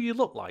 "Do you know who you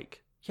look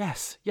like?"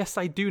 Yes,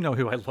 I do know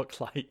who I look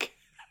like.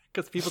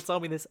 Because people tell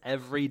me this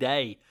every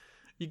day.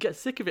 You get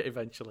sick of it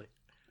eventually.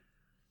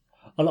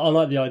 I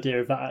like the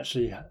idea of that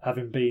actually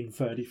having been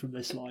Ferdy from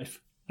this life,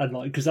 and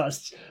like, because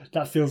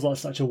that feels like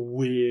such a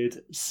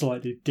weird,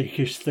 slightly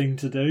dickish thing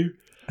to do.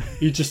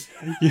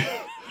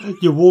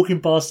 You're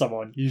walking past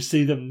someone, you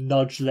see them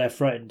nudge their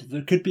friend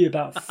that could be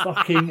about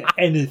fucking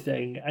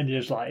anything, and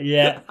you're just like,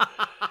 "Yeah,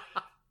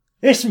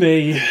 it's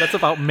me. That's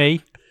about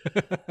me.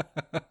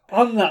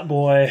 I'm that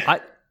boy."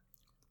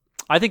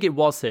 I think it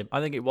was him.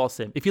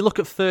 If you look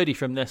at 30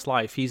 from this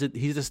life, he's a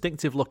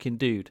distinctive looking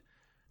dude.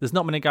 There's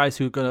not many guys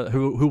who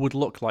would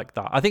look like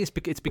that. I think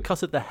it's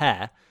because of the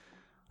hair.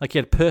 Like, he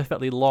had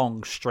perfectly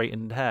long,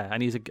 straightened hair,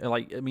 and he's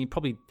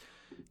probably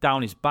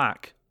down his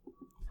back.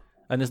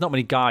 And there's not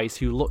many guys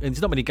who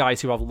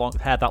have long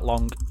hair that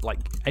long, like,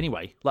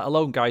 anyway. Let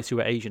alone guys who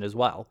are Asian as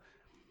well.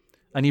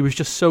 And he was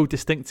just so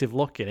distinctive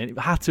looking, and it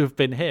had to have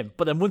been him.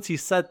 But then once he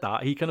said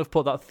that, he kind of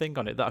put that thing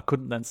on it that I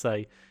couldn't then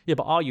say, "Yeah,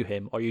 but are you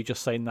him? Or are you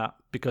just saying that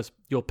because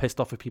you're pissed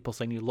off with people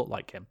saying you look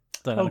like him?"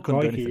 Then I couldn't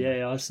do anything.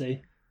 Yeah, I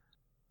see.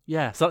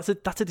 Yeah, so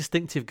that's a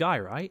distinctive guy,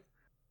 right?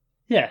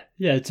 Yeah,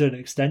 to an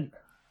extent.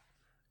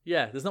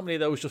 Yeah, there's not many of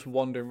those just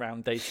wandering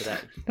around day to day.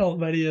 Not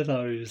many of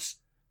those.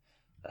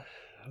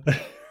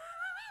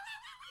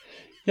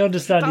 You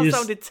understand? That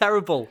sounded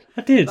terrible.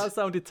 I did. That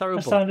sounded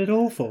terrible. That sounded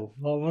awful.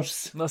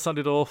 That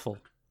sounded awful.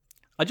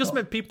 I just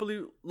meant people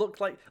who looked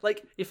like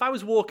if I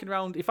was walking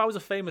around, if I was a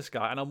famous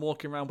guy and I'm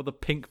walking around with a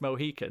pink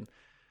Mohican,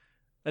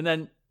 and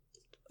then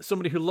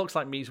somebody who looks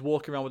like me is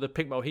walking around with a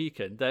pink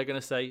Mohican, they're going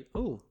to say,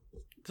 "Oh,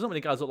 there's not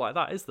many guys look like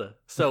that, is there?"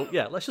 So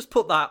yeah, let's just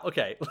put that.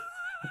 Okay,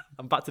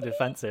 I'm back to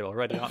defense here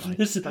already, aren't I?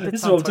 This is what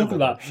I'm talking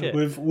about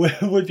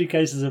with your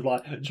cases of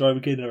like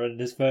Jerome McGinley and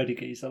this Ferdy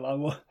geese. Like,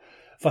 what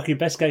fucking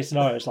best case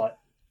scenario is like,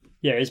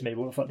 "Yeah, it's me.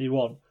 What the fuck do you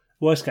want?"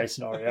 Worst case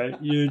scenario,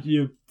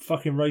 you're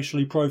fucking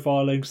racially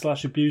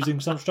profiling / abusing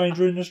some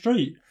stranger in the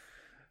street.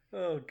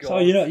 Oh god! So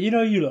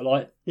you look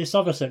like this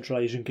other Central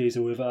Asian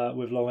geezer with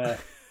long hair.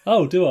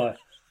 Oh, do I?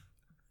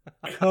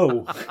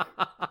 Cool.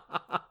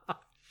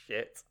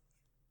 Shit.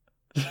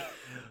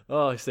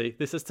 Oh, I see.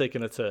 This has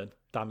taken a turn.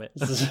 Damn it!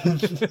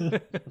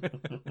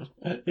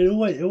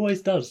 It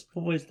always does.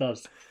 Always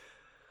does.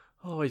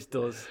 Always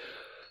does.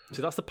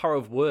 See, that's the power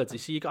of words. You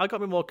see, I got to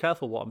be more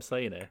careful what I'm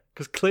saying here,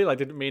 because clearly I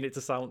didn't mean it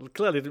to sound.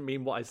 Clearly, I didn't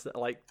mean what I said,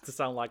 to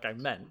sound like I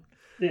meant.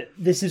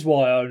 This is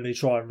why I only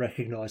try and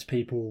recognise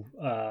people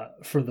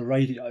from the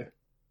radio.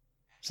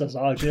 So it's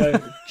like, do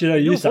you know,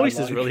 your voice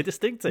is really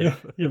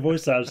distinctive. Your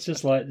voice sounds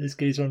just like this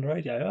geezer on the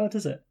radio. Oh,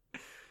 does it?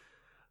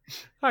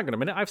 Hang on a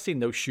minute, I've seen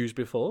those shoes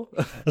before.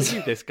 Are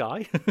you this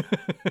guy?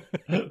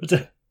 Hang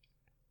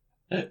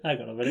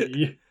on a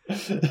minute,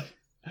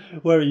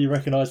 where are you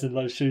recognising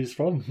those shoes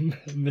from,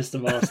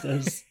 Mr.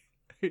 Masters?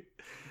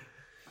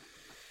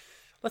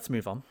 Let's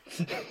move on.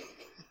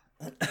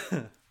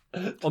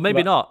 Or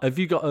maybe not. Have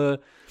you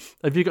got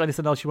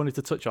anything else you wanted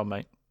to touch on,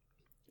 mate?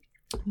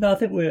 No, I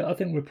think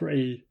we're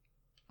pretty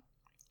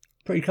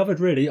covered,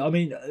 really. I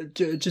mean,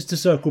 just to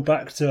circle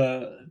back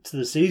to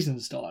the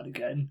season start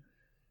again,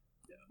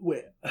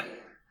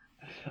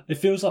 it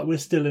feels like we're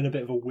still in a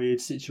bit of a weird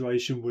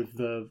situation with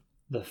the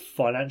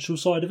financial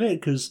side of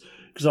it, because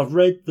I've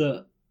read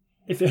that,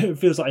 if it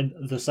feels like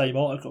in the same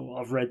article,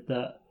 I've read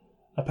that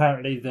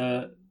apparently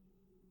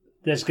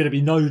there's going to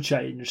be no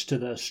change to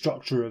the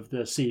structure of the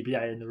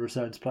CBA and the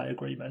return to play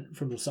agreement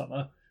from the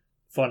summer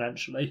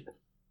financially,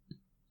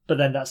 but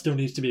then that still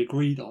needs to be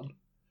agreed on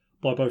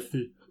by both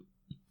the...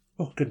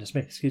 Oh, goodness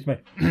me, excuse me.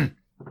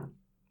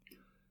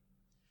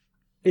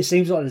 It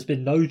seems like there's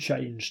been no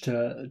change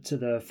to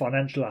the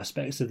financial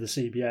aspects of the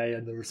CBA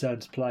and the return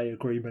to play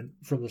agreement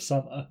from the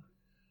summer.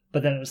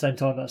 But then at the same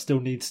time, that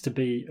still needs to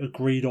be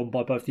agreed on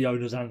by both the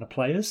owners and the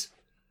players.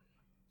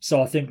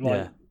 So I think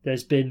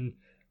there's been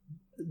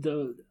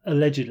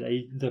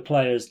allegedly the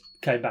players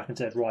came back and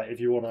said, right, if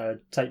you want to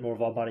take more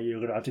of our money, you're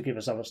going to have to give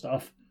us other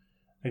stuff.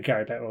 And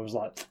Gary Bettman was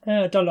like,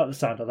 I don't like the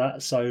sound of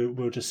that, so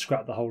we'll just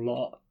scrap the whole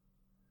lot.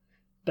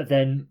 But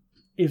then,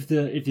 if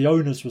the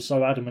owners were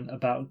so adamant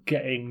about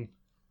getting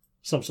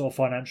some sort of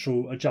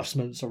financial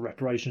adjustments or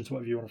reparations,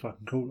 whatever you want to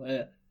fucking call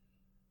it,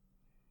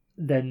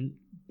 then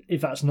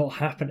if that's not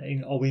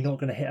happening, are we not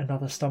going to hit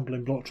another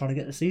stumbling block trying to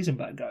get the season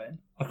back going?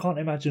 I can't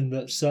imagine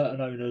that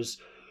certain owners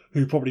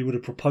who probably would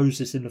have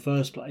proposed this in the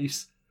first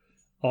place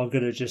are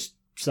going to just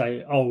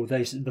say, oh,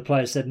 the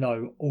players said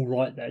no, all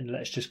right then,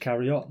 let's just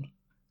carry on.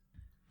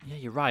 Yeah,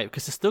 you're right,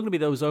 because there's still going to be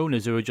those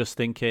owners who are just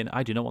thinking,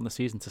 I do not want the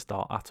season to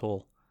start at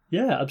all.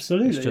 Yeah,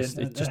 absolutely. It just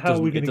doesn't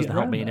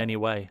help me in any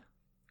way.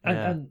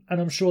 And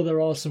I'm sure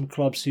there are some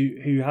clubs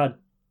who had,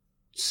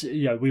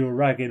 we were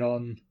ragging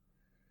on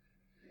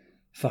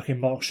fucking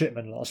Mark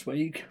Shipman last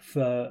week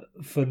for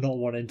not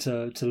wanting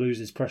to lose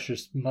his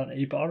precious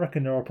money, but I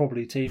reckon there are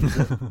probably teams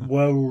that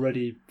were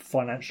already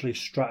financially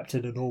strapped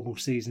in a normal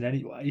season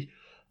anyway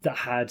that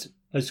had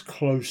as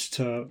close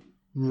to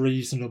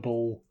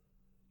reasonable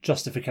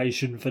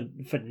justification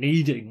for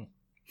needing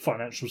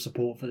financial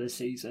support for this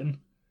season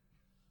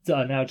that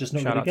are now just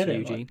not going to get it.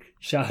 Eugene.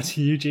 Shout out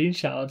to Eugene.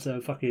 Shout out to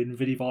fucking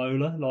Vinny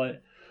Viola.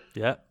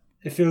 Yeah.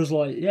 It feels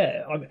like,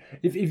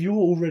 if you're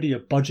already a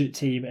budget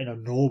team in a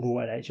normal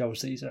NHL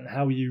season,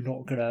 how are you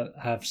not going to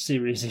have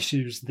serious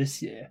issues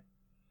this year?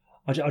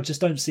 I just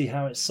don't see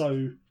how it's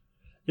so...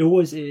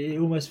 It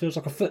almost feels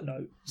like a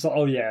footnote. It's like,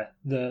 oh yeah,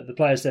 the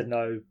players said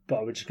no,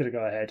 but we're just going to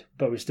go ahead,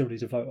 but we still need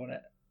to vote on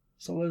it.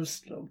 So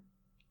let's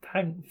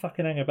hang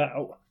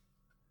about.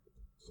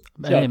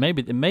 Hey,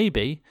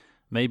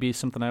 maybe it's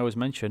something I always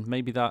mention.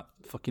 Maybe that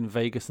fucking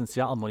Vegas and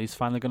Seattle money is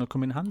finally going to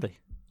come in handy.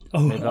 Oh,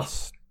 maybe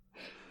that's...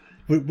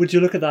 Would you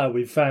look at that?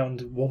 We've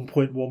found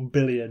 1.1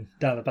 billion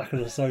down the back of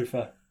the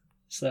sofa.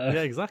 So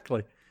yeah,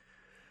 exactly.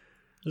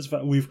 It's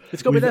got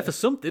to be there for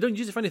something. They don't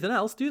use it for anything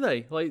else, do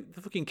they? Like,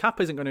 the fucking cap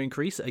isn't going to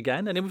increase it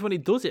again, and even when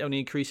it does, it only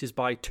increases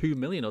by 2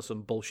 million or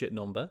some bullshit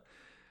number.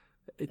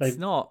 It's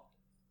not,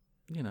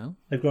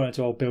 They've gone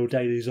into old Bill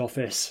Daly's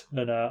office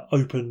and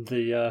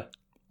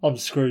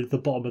unscrewed the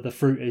bottom of the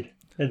fruity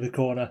in the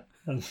corner,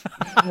 and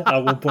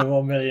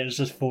 1.1 million has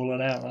just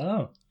fallen out.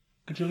 Oh,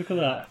 would you look at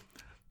that?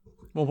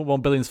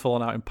 1.1 billion's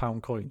fallen out in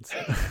pound coins.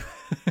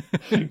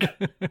 He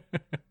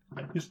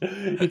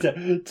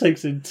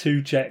takes in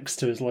 2 checks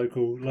to his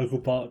local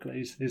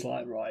Barclays. He's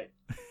like, right,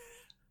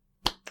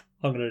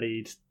 I'm going to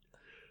need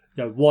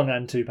 1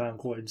 and 2 pound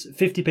coins,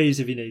 50p's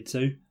if you need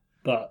to,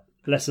 but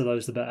less of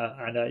those the better.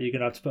 And you're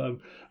going to have to put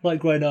them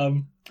like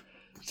when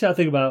see that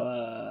thing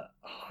about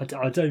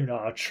I don't know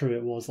how true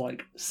it was,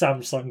 like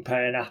Samsung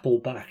paying Apple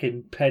back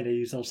in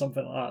pennies or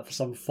something like that for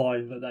some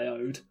fine that they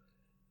owed.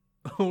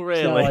 Oh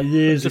really? So,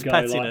 years just ago,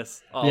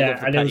 pettiness.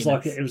 And it was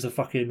like it was a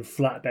fucking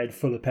flatbed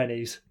full of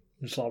pennies.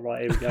 It's like,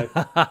 right, here we go.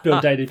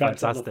 Bill Daly back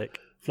to the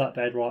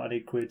flatbed, right, I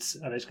need quids,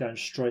 and it's going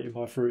straight in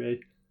my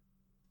fruity.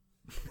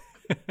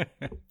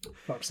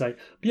 Fuck's sake.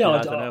 But yeah,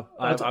 I don't know.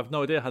 I've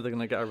no idea how they're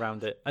going to get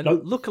around it. And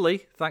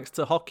luckily, thanks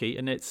to hockey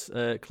and its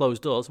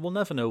closed doors, we'll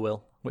never know,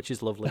 Will, which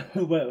is lovely.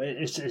 Well,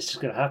 it's just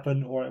going to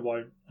happen, or it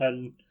won't.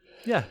 And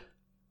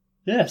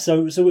yeah,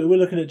 so we're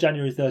looking at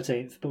January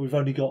 13th, but we've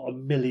only got a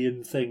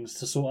million things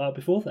to sort out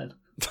before then.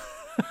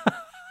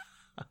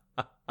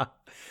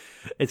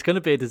 It's going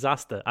to be a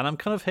disaster, and I'm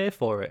kind of here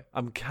for it.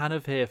 I'll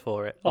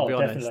be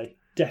honest.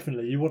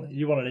 Definitely. You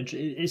want an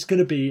entry. It's going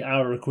to be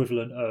our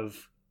equivalent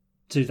of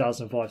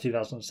 2005,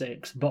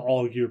 2006, but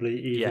arguably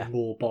even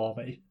more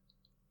balmy.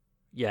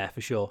 Yeah,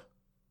 for sure.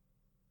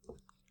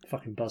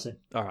 Fucking buzzing.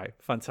 All right,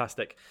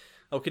 fantastic.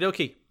 Okie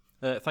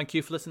dokie. Thank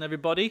you for listening,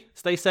 everybody.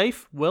 Stay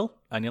safe. Will,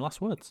 and your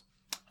last words?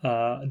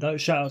 No,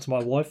 shout out to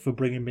my wife for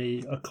bringing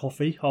me a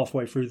coffee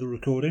halfway through the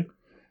recording.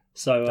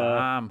 So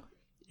damn.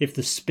 If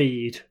the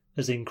speed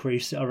has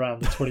increased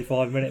around the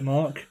 25-minute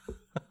mark,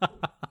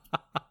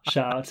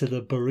 shout out to the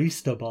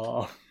barista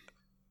bar.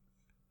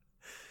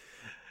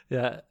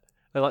 Yeah.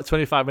 Like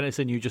 25 minutes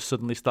in, you just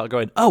suddenly start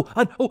going, and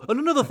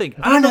another thing.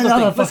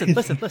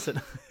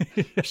 Listen.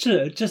 It's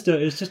just a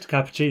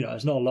cappuccino.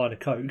 It's not a line of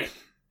Coke.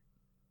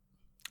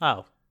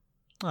 Oh.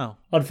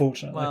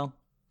 Unfortunately. Well,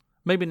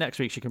 maybe next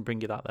week she can bring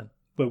you that then.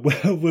 But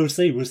we'll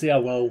see. We'll see how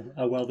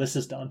well this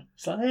is done.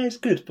 It's like, it's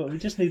good, but we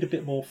just need a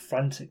bit more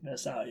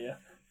franticness out here.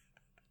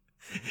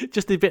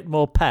 Just a bit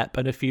more pep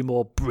and a few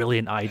more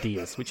brilliant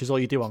ideas, which is all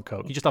you do on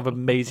Coke. You just have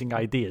amazing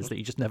ideas that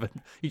you just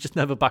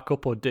never back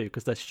up or do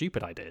because they're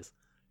stupid ideas.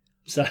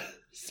 So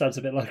sounds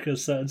a bit like a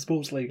certain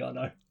sports league I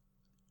know.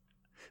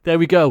 There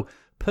we go.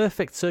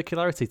 Perfect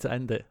circularity to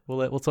end it.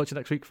 We'll talk to you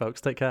next week, folks.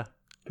 Take care.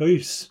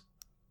 Peace.